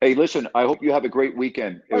 Hey, listen, I hope you have a great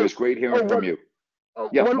weekend. It was great hearing from you.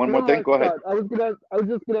 One more thing. Go ahead. I was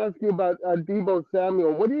just gonna ask you about Deebo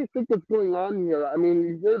Samuel. What do you think is going on here? I mean,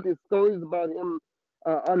 you hear these stories about him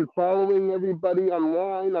unfollowing everybody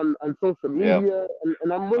online on social media,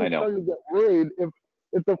 and I'm really starting to get worried.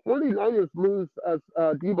 If the 49ers lose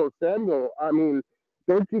Deebo Samuel, I mean,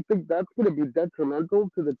 don't you think that's going to be detrimental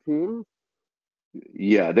to the team?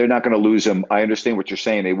 Yeah, they're not going to lose him. I understand what you're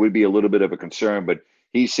saying. It would be a little bit of a concern, but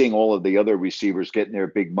he's seeing all of the other receivers getting their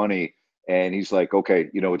big money, and he's like, okay,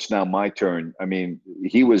 it's now my turn. I mean,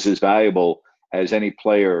 he was as valuable as any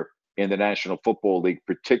player in the National Football League,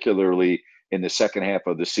 particularly in the second half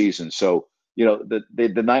of the season. So,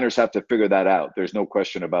 the Niners have to figure that out. There's no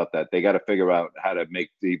question about that. They got to figure out how to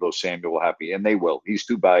make Deebo Samuel happy, and they will. He's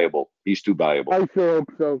too valuable. I sure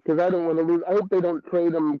hope so, because I don't want to lose. I hope they don't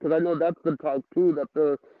trade him, because I know that's the talk too, that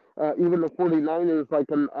the even the 49ers,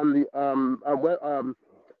 like on the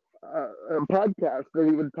podcast, they're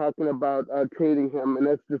even talking about trading him, and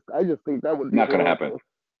I just think that would be not going to happen.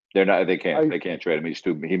 They're not. They can't. They can't trade him.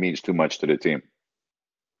 He means too much to the team.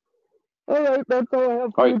 All right, that's all I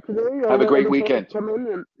have for you today. Have a great weekend. Come in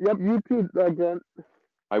and, you too, Grant.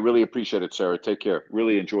 I really appreciate it, Sarah. Take care.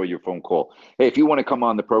 Really enjoy your phone call. Hey, if you want to come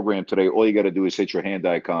on the program today, all you got to do is hit your hand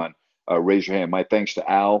icon, raise your hand. My thanks to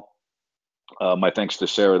Al. My thanks to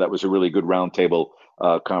Sarah. That was a really good roundtable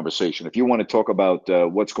conversation. If you want to talk about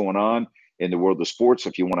what's going on in the world of sports,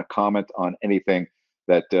 if you want to comment on anything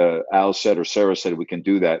that Al said or Sarah said, we can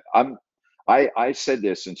do that. I said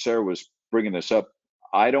this, and Sarah was bringing this up.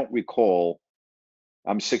 I don't recall.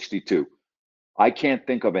 I'm 62. I can't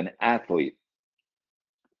think of an athlete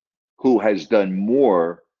who has done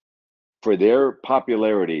more for their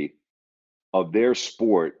popularity of their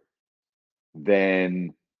sport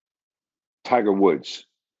than Tiger Woods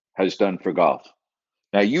has done for golf.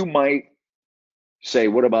 Now, you might say,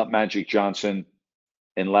 what about Magic Johnson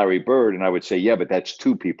and Larry Bird? And I would say, yeah, but that's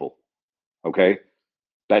two people. Okay?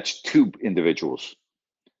 That's two individuals.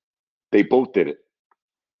 They both did it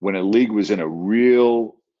when a league was in a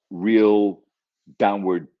real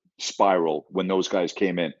downward spiral when those guys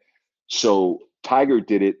came in. So Tiger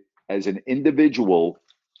did it as an individual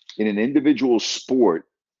in an individual sport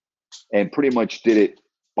and pretty much did it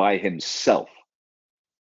by himself.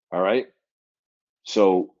 All right.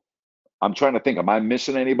 So I'm trying to think, am I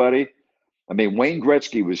missing anybody? I mean, Wayne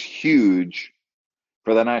Gretzky was huge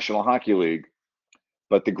for the National Hockey League,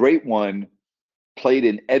 but the great one played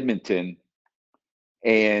in Edmonton,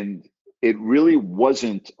 and it really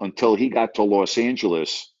wasn't until he got to Los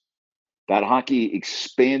Angeles that hockey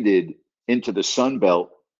expanded into the Sun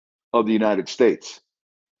Belt of the United States.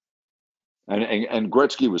 And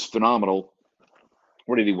Gretzky was phenomenal.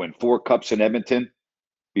 What did he win? 4 cups in Edmonton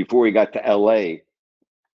before he got to LA.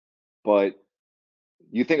 But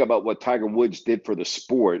you think about what Tiger Woods did for the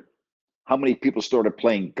sport, how many people started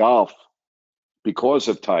playing golf because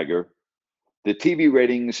of Tiger. The TV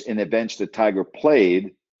ratings in events that Tiger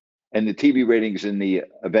played and the TV ratings in the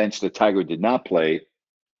events that Tiger did not play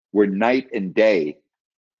were night and day.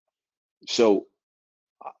 So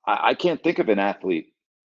I can't think of an athlete.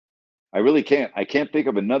 I really can't. I can't think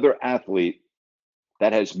of another athlete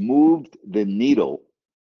that has moved the needle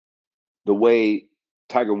the way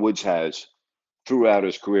Tiger Woods has throughout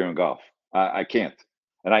his career in golf. I can't.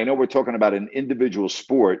 And I know we're talking about an individual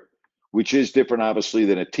sport, which is different, obviously,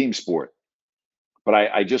 than a team sport. But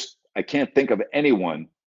I can't think of anyone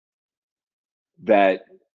that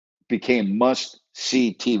became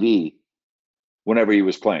must-see TV whenever he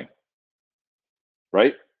was playing.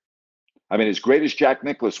 Right? I mean, as great as Jack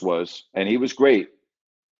Nicklaus was, and he was great,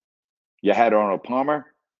 you had Arnold Palmer,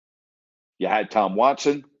 you had Tom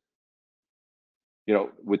Watson. You know,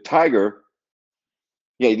 with Tiger,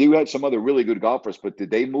 yeah, you had some other really good golfers, but did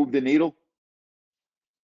they move the needle?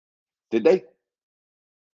 Did they?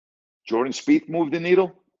 Jordan Spieth moved the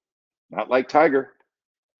needle? Not like Tiger.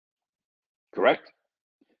 Correct?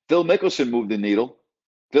 Phil Mickelson moved the needle.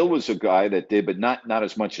 Phil was a guy that did, but not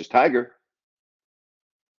as much as Tiger.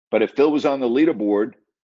 But if Phil was on the leaderboard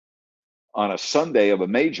on a Sunday of a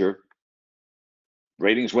major,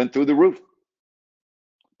 ratings went through the roof.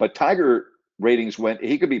 But Tiger ratings went,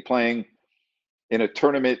 he could be playing in a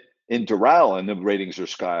tournament in Doral and the ratings are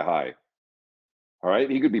sky high. All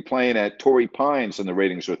right. He could be playing at Torrey Pines and the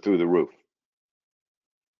ratings are through the roof.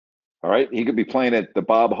 All right. He could be playing at the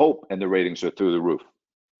Bob Hope and the ratings are through the roof.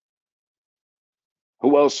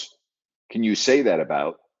 Who else can you say that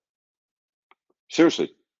about?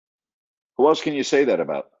 Seriously. Who else can you say that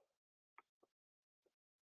about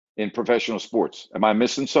in professional sports? Am I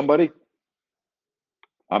missing somebody?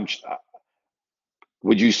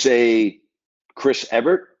 Would you say Chris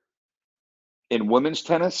Evert in women's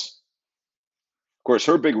tennis? Of course,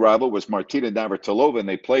 her big rival was Martina Navratilova, and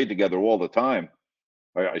they played together all the time.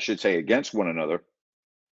 Or I should say against one another.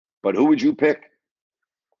 But who would you pick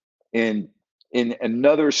in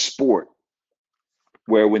another sport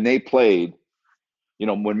where when they played, you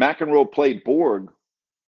know, when McEnroe played Borg,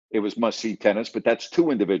 it was must-see tennis, but that's 2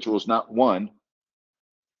 individuals, not one.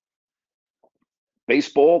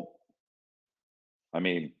 Baseball, I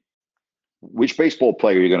mean, which baseball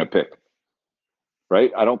player are you going to pick?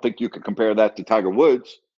 Right? I don't think you could compare that to Tiger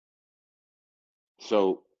Woods.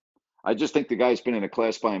 So I just think the guy's been in a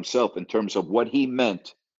class by himself in terms of what he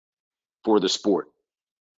meant for the sport.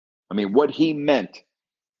 I mean, what he meant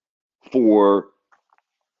for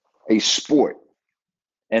a sport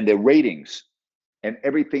and the ratings and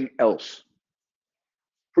everything else.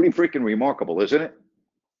 Pretty freaking remarkable, isn't it?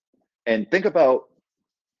 And think about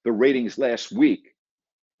the ratings last week.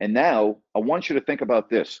 And now I want you to think about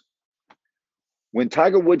this. When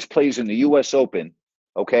Tiger Woods plays in the US Open,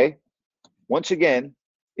 okay, once again,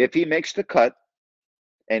 if he makes the cut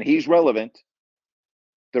and he's relevant,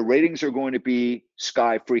 the ratings are going to be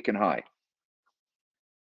sky freaking high.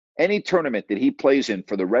 Any tournament that he plays in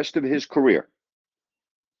for the rest of his career,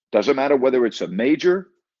 doesn't matter whether it's a major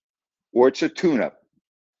or it's a tune-up,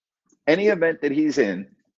 any event that he's in,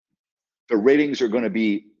 the ratings are going to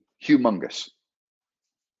be humongous.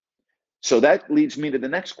 So that leads me to the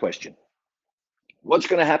next question. What's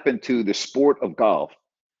going to happen to the sport of golf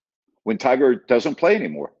when Tiger doesn't play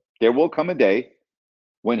anymore? There will come a day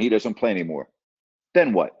when he doesn't play anymore.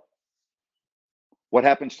 Then what? What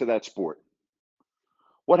happens to that sport?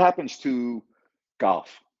 What happens to golf?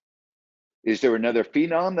 Is there another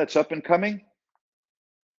phenom that's up and coming?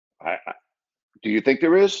 Do you think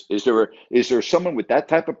there is? Is there someone with that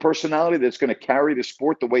type of personality that's going to carry the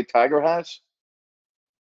sport the way Tiger has?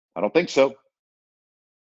 I don't think so.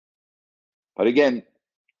 But again,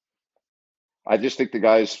 I just think the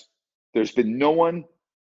guys, there's been no one,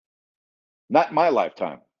 not in my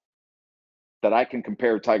lifetime, that I can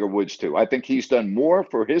compare Tiger Woods to. I think he's done more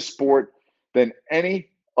for his sport than any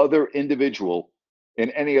other individual in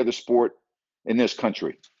any other sport in this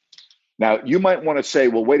country. Now, you might want to say,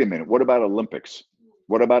 well, wait a minute, what about Olympics?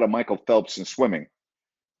 What about a Michael Phelps in swimming?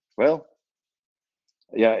 Well,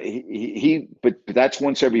 Yeah, but that's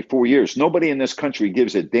once every 4 years. Nobody in this country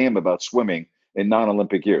gives a damn about swimming in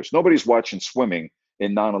non-Olympic years. Nobody's watching swimming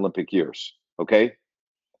in non-Olympic years. Okay,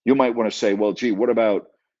 you might want to say, well, gee, what about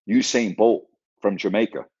Usain Bolt from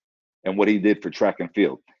Jamaica and what he did for track and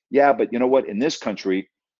field? Yeah, but you know what? In this country,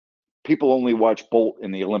 people only watch Bolt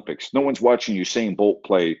in the Olympics. No one's watching Usain Bolt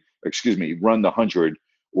run the 100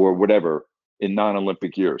 or whatever in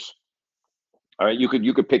non-Olympic years. All right, you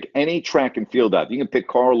could pick any track and field out. You can pick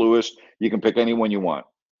Carl Lewis. You can pick anyone you want.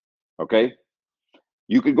 Okay,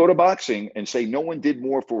 you could go to boxing and say no one did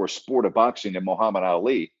more for a sport of boxing than Muhammad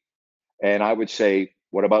Ali. And I would say,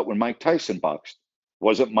 what about when Mike Tyson boxed?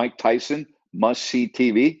 Wasn't Mike Tyson must-see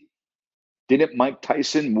TV? Didn't Mike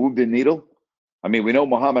Tyson move the needle? I mean, we know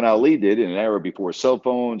Muhammad Ali did in an era before cell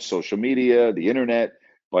phones, social media, the internet.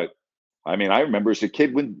 But I mean, I remember as a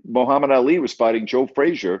kid when Muhammad Ali was fighting Joe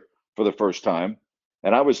Frazier for the first time,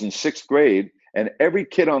 and I was in 6th grade, and every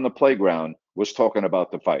kid on the playground was talking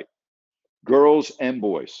about the fight. Girls and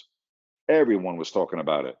boys, everyone was talking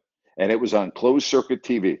about it. And it was on closed circuit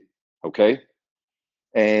TV, okay?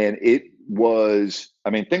 And it was, I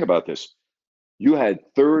mean, think about this. You had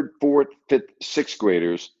 3rd, 4th, 5th, 6th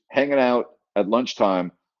graders hanging out at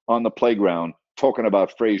lunchtime on the playground talking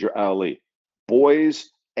about Frazier Ali, boys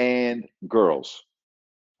and girls.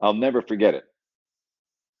 I'll never forget it.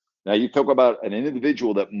 Now, you talk about an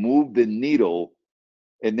individual that moved the needle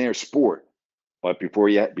in their sport. But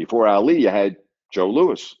before Ali, you had Joe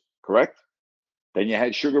Louis, correct? Then you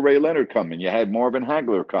had Sugar Ray Leonard come, and you had Marvin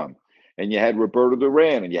Hagler come, and you had Roberto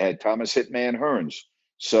Duran, and you had Thomas Hitman Hearns.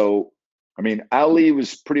 So, I mean, Ali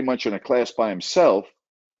was pretty much in a class by himself,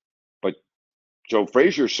 but Joe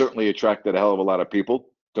Frazier certainly attracted a hell of a lot of people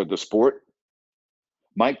to the sport.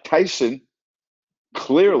 Mike Tyson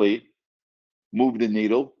clearly moved the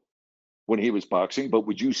needle when he was boxing, but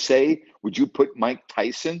would you put Mike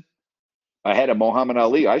Tyson ahead of Muhammad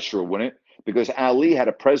Ali? I sure wouldn't, because Ali had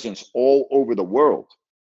a presence all over the world.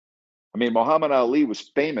 I mean, Muhammad Ali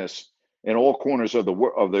was famous in all corners of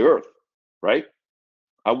the earth, right?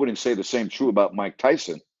 I wouldn't say the same true about Mike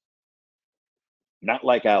Tyson. Not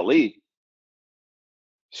like Ali.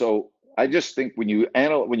 So I just think when you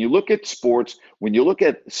look at sports, when you look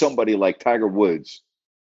at somebody like Tiger Woods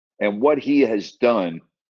and what he has done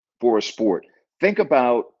for a sport, think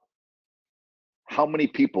about how many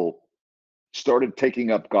people started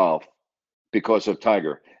taking up golf because of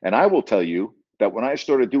Tiger. And I will tell you that when I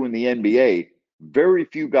started doing the NBA, very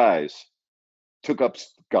few guys took up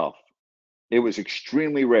golf. It was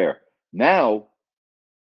extremely rare. Now,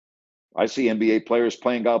 I see NBA players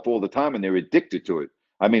playing golf all the time, and they're addicted to it.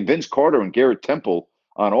 I mean, Vince Carter and Garrett Temple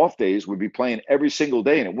on off days would be playing every single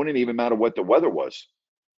day, and it wouldn't even matter what the weather was.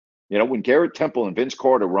 You know, when Garrett Temple and Vince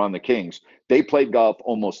Carter were on the Kings, they played golf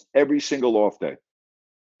almost every single off day.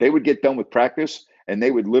 They would get done with practice, and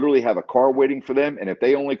they would literally have a car waiting for them. And if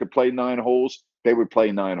they only could play 9 holes, they would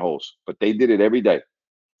play 9 holes. But they did it every day.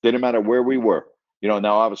 Didn't matter where we were. You know,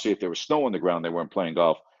 now obviously if there was snow on the ground, they weren't playing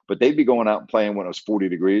golf. But they'd be going out and playing when it was 40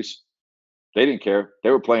 degrees. They didn't care.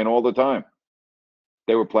 They were playing all the time.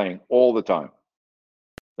 They were playing all the time.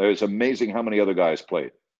 It was amazing how many other guys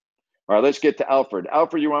played. All right, let's get to Alfred.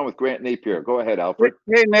 Alfred, you're on with Grant Napier. Go ahead, Alfred.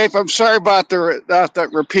 Hey, Nate, I'm sorry about that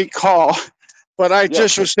repeat call, but I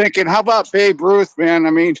just was thinking, how about Babe Ruth, man? I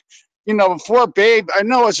mean, you know, before Babe, I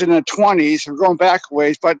know it's in the 20s, we're going back a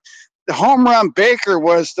ways, but the home run Baker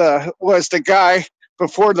was the guy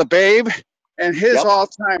before the Babe, and his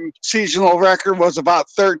all-time seasonal record was about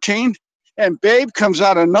 13, and Babe comes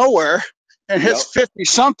out of nowhere and hits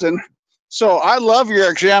 50-something. So I love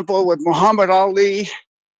your example with Muhammad Ali.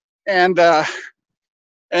 And I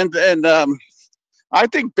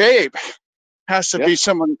think Babe has to be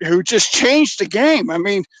someone who just changed the game. I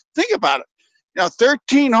mean, think about it. You know,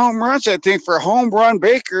 13 home runs, I think, for home run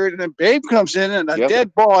Baker, and then Babe comes in a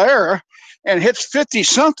dead ball era and hits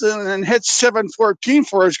 50-something and then hits 714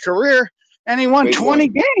 for his career, and he won 20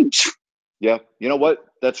 games. Yeah, you know what?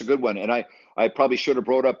 That's a good one. And I probably should have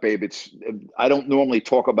brought up Babe. I don't normally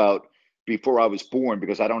talk about before I was born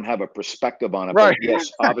because I don't have a perspective on it. Right. But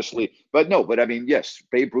yes, obviously. But I mean, yes,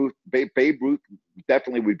 Babe Ruth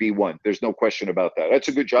definitely would be one. There's no question about that. That's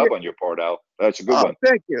a good job on your part, Al. That's a good one.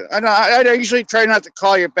 Thank you. And I usually try not to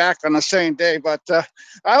call you back on the same day, but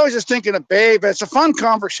I was just thinking of Babe. It's a fun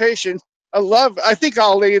conversation. I think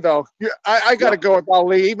Ali, though. I got to go with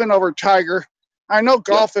Ali, even over Tiger. I know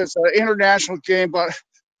golf is an international game, but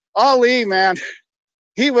Ali, man,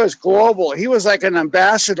 he was global. He was like an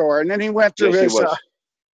ambassador. And then he went through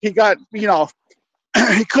he got, you know,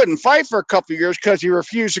 he couldn't fight for a couple of years because he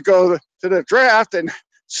refused to go to the draft. And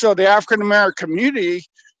so the African-American community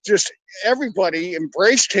just everybody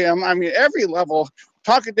embraced him. I mean, every level.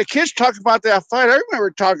 The kids talk about that fight. I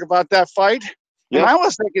remember talking about that fight, and I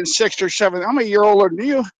was thinking 6 or 7. I'm a year older than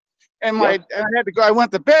you, and I had to go. I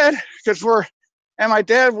went to bed and my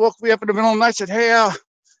dad woke me up in the middle of the night and said, "Hey,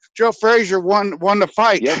 Joe Frazier won the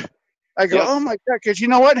fight." I go, "Oh my God," because you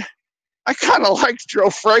know what? I kind of liked Joe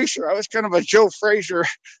Frazier. I was kind of a Joe Frazier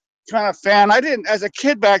kind of fan. I didn't, as a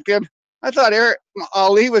kid back then, I thought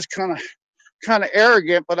Ali was kind of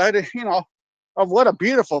arrogant, but I didn't, what a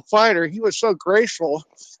beautiful fighter. He was so graceful,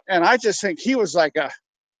 and I just think he was like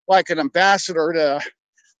an ambassador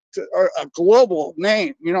to a global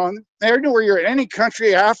name. Anywhere you're in any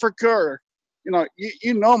country, Africa, or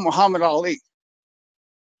Muhammad Ali.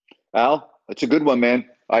 Al, that's a good one, man.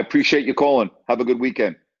 I appreciate you calling. Have a good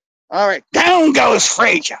weekend. All right, down goes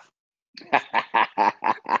Frazier. I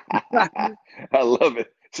love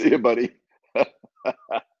it. See you, buddy.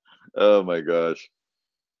 Oh my gosh.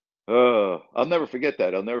 I'll never forget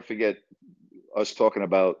that. I'll never forget us talking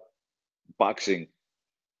about boxing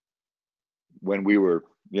when we were,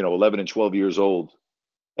 11 and 12 years old.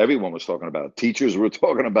 Everyone was talking about it. Teachers were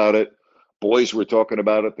talking about it. Boys were talking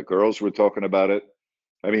about it. The girls were talking about it.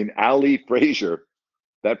 I mean, Ali Frazier,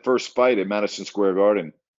 that first fight at Madison Square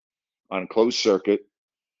Garden on closed circuit.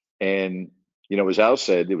 And, as Al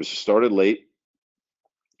said, it was started late.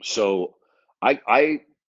 So I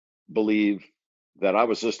believe that I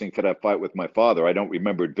was listening to that fight with my father. I don't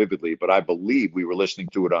remember it vividly, but I believe we were listening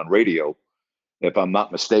to it on radio, if I'm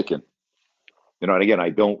not mistaken. And again, I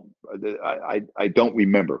don't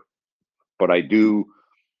remember, but I do.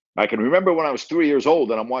 I can remember when I was 3 years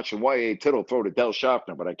old and I'm watching Y.A. Tittle throw to Del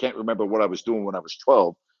Sharpner, but I can't remember what I was doing when I was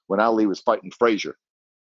 12 when Ali was fighting Frazier.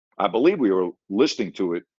 I believe we were listening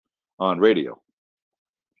to it on radio,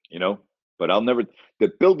 but the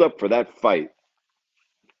build up for that fight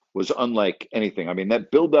was unlike anything. I mean,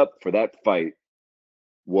 that build up for that fight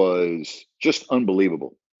was just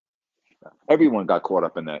unbelievable. Everyone got caught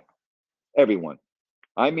up in that. Everyone.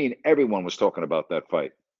 I mean, everyone was talking about that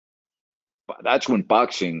fight. But that's when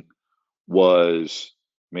boxing was,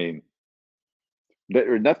 there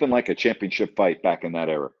was nothing like a championship fight back in that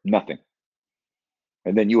era. Nothing.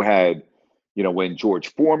 And then you had, when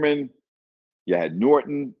George Foreman, you had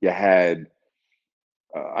Norton, you had,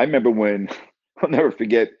 I remember when, I'll never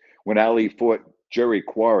forget when Ali fought Jerry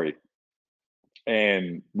Quarry.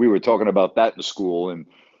 And we were talking about that in school. And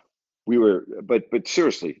we were, but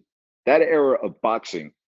seriously, that era of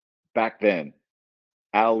boxing back then,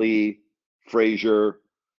 Ali, Frazier,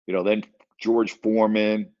 then George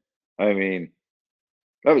Foreman. I mean,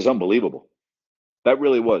 that was unbelievable. That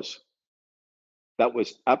really was. That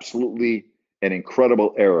was absolutely an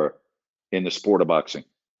incredible era in the sport of boxing.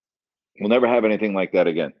 We'll never have anything like that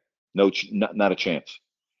again. No, not a chance.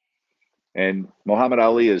 And Muhammad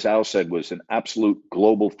Ali, as Al said, was an absolute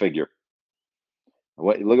global figure.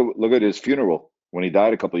 Look at his funeral when he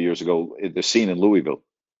died a couple of years ago, the scene in Louisville.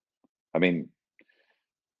 I mean,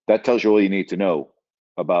 that tells you all you need to know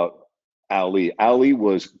about Ali. Ali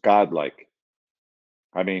was godlike.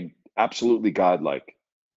 I mean, absolutely godlike.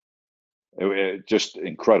 Just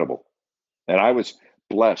incredible. And I was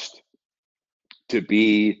blessed to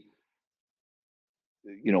be,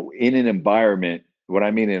 in an environment, what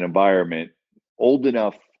I mean an environment, old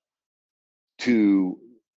enough to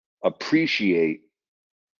appreciate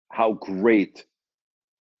how great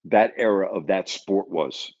that era of that sport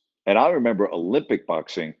was. And I remember Olympic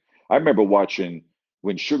boxing. I remember watching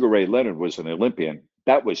when Sugar Ray Leonard was an Olympian.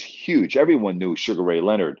 That was huge. Everyone knew Sugar Ray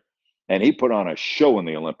Leonard, and he put on a show in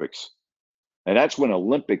the Olympics. And that's when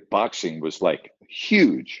Olympic boxing was like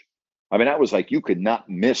huge. I mean, that was like you could not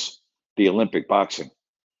miss the Olympic boxing.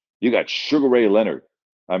 You got Sugar Ray Leonard.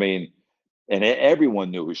 I mean, and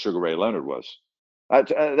everyone knew who Sugar Ray Leonard was.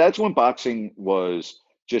 That's when boxing was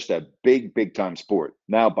just a big time sport.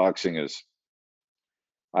 Now boxing is,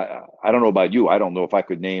 I don't know about you. I don't know if I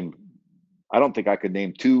could name, I don't think I could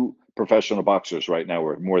name 2 professional boxers right now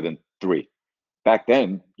or more than 3. Back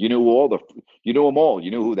then, you knew them all.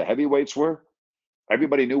 You knew who the heavyweights were.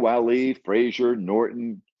 Everybody knew Ali, Frazier,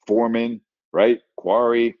 Norton, Foreman, right?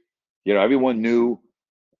 Quarry. Everyone knew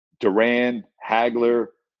Duran, Hagler,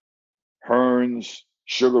 Hearns,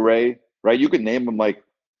 Sugar Ray, right? You could name them like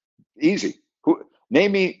easy.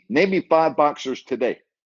 Name me 5 boxers today.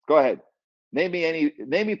 Go ahead. Name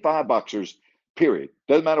me 5 boxers, period.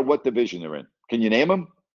 Doesn't matter what division they're in. Can you name them?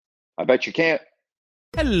 I bet you can't.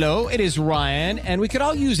 Hello, it is Ryan, and we could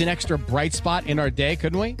all use an extra bright spot in our day,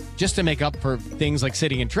 couldn't we? Just to make up for things like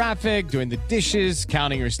sitting in traffic, doing the dishes,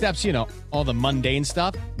 counting your steps, you know, all the mundane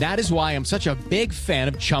stuff. That is why I'm such a big fan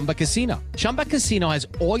of Chumba Casino. Chumba Casino has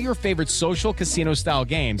all your favorite social casino-style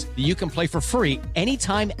games that you can play for free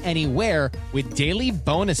anytime, anywhere with daily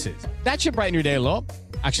bonuses. That should brighten your day a little.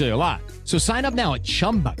 Actually, a lot. So sign up now at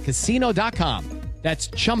ChumbaCasino.com. That's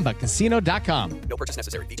ChumbaCasino.com. No purchase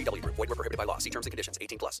necessary. VGW Group. Void where prohibited by law. See terms and conditions.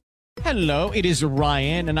 18+. Hello, it is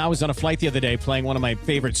Ryan, and I was on a flight the other day playing one of my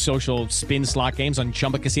favorite social spin slot games on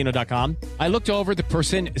ChumbaCasino.com. I looked over at the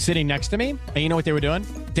person sitting next to me, and you know what they were doing?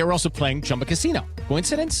 They were also playing Chumba Casino.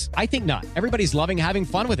 Coincidence? I think not. Everybody's loving having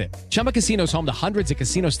fun with it. Chumba Casino is home to hundreds of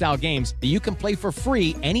casino-style games that you can play for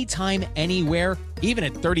free anytime, anywhere, even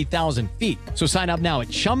at 30,000 feet. So sign up now at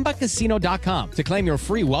ChumbaCasino.com to claim your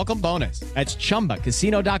free welcome bonus. That's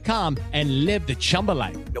ChumbaCasino.com and live the Chumba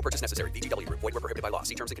life. No purchase necessary. VGW Group. Void where prohibited by law.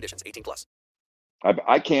 See terms and conditions. 18+.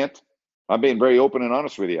 I can't. I'm being very open and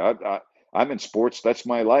honest with you. I'm in sports. That's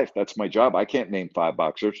my life. That's my job. I can't name 5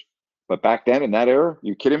 boxers. But back then in that era,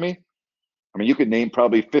 you kidding me? I mean, you could name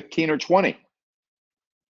probably 15 or 20.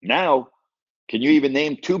 Now, can you even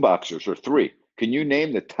name 2 boxers or 3? Can you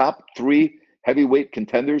name the top 3 heavyweight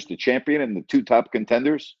contenders, the champion and the 2 top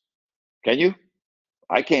contenders? Can you?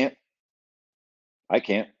 I can't.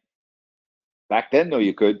 Back then, though,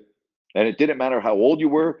 you could. And it didn't matter how old you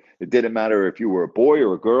were. It didn't matter if you were a boy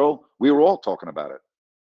or a girl. We were all talking about it.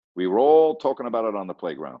 We were all talking about it on the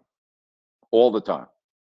playground all the time.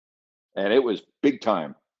 And it was big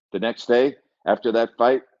time. The next day after that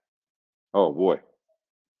fight, oh boy.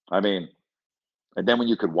 I mean, and then when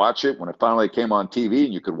you could watch it, when it finally came on TV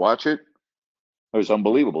and you could watch it, it was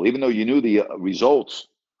unbelievable. Even though you knew the results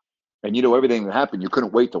and you know everything that happened, you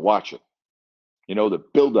couldn't wait to watch it. You know, the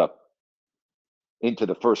buildup into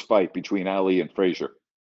the first fight between Ali and Frazier.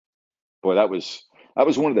 Boy, that was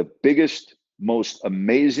one of the biggest, most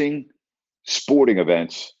amazing sporting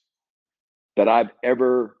events that I've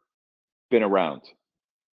ever been around,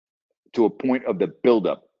 to a point of the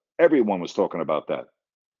buildup. Everyone was talking about that.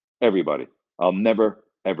 Everybody. I'll never,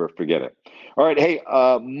 ever forget it. All right. Hey,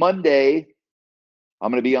 Monday,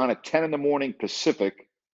 I'm going to be on at 10 in the morning Pacific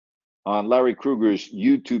on Larry Krueger's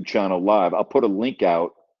YouTube channel live. I'll put a link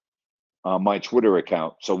out on my Twitter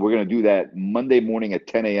account. So we're going to do that Monday morning at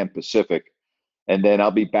 10 a.m. Pacific. And then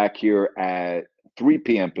I'll be back here at 3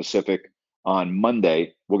 p.m. Pacific on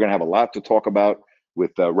Monday. We're going to have a lot to talk about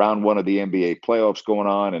with round 1 of the NBA playoffs going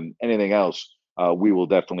on, and anything else we will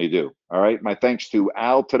definitely do. All right. My thanks to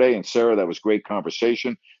Al today and Sarah. That was great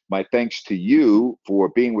conversation. My thanks to you for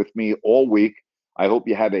being with me all week. I hope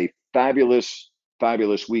you have a fabulous,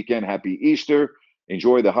 fabulous weekend. Happy Easter.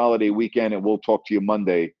 Enjoy the holiday weekend, and we'll talk to you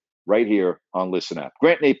Monday right here on Listen Up.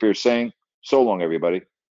 Grant Napier saying so long, everybody.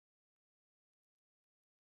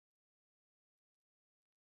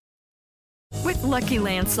 With Lucky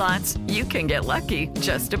Land Slots, you can get lucky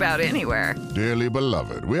just about anywhere. Dearly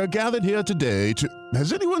beloved, we are gathered here today to...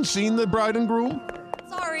 Has anyone seen the bride and groom?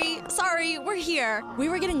 Sorry, we're here. We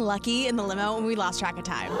were getting lucky in the limo and we lost track of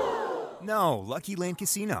time. No, Lucky Land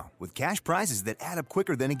Casino, with cash prizes that add up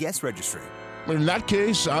quicker than a guest registry. In that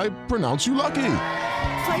case, I pronounce you lucky.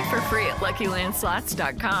 Play for free at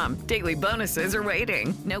LuckyLandSlots.com. Daily bonuses are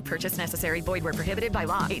waiting. No purchase necessary. Void where prohibited by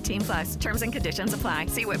law. 18+. Terms and conditions apply.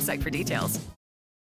 See website for details.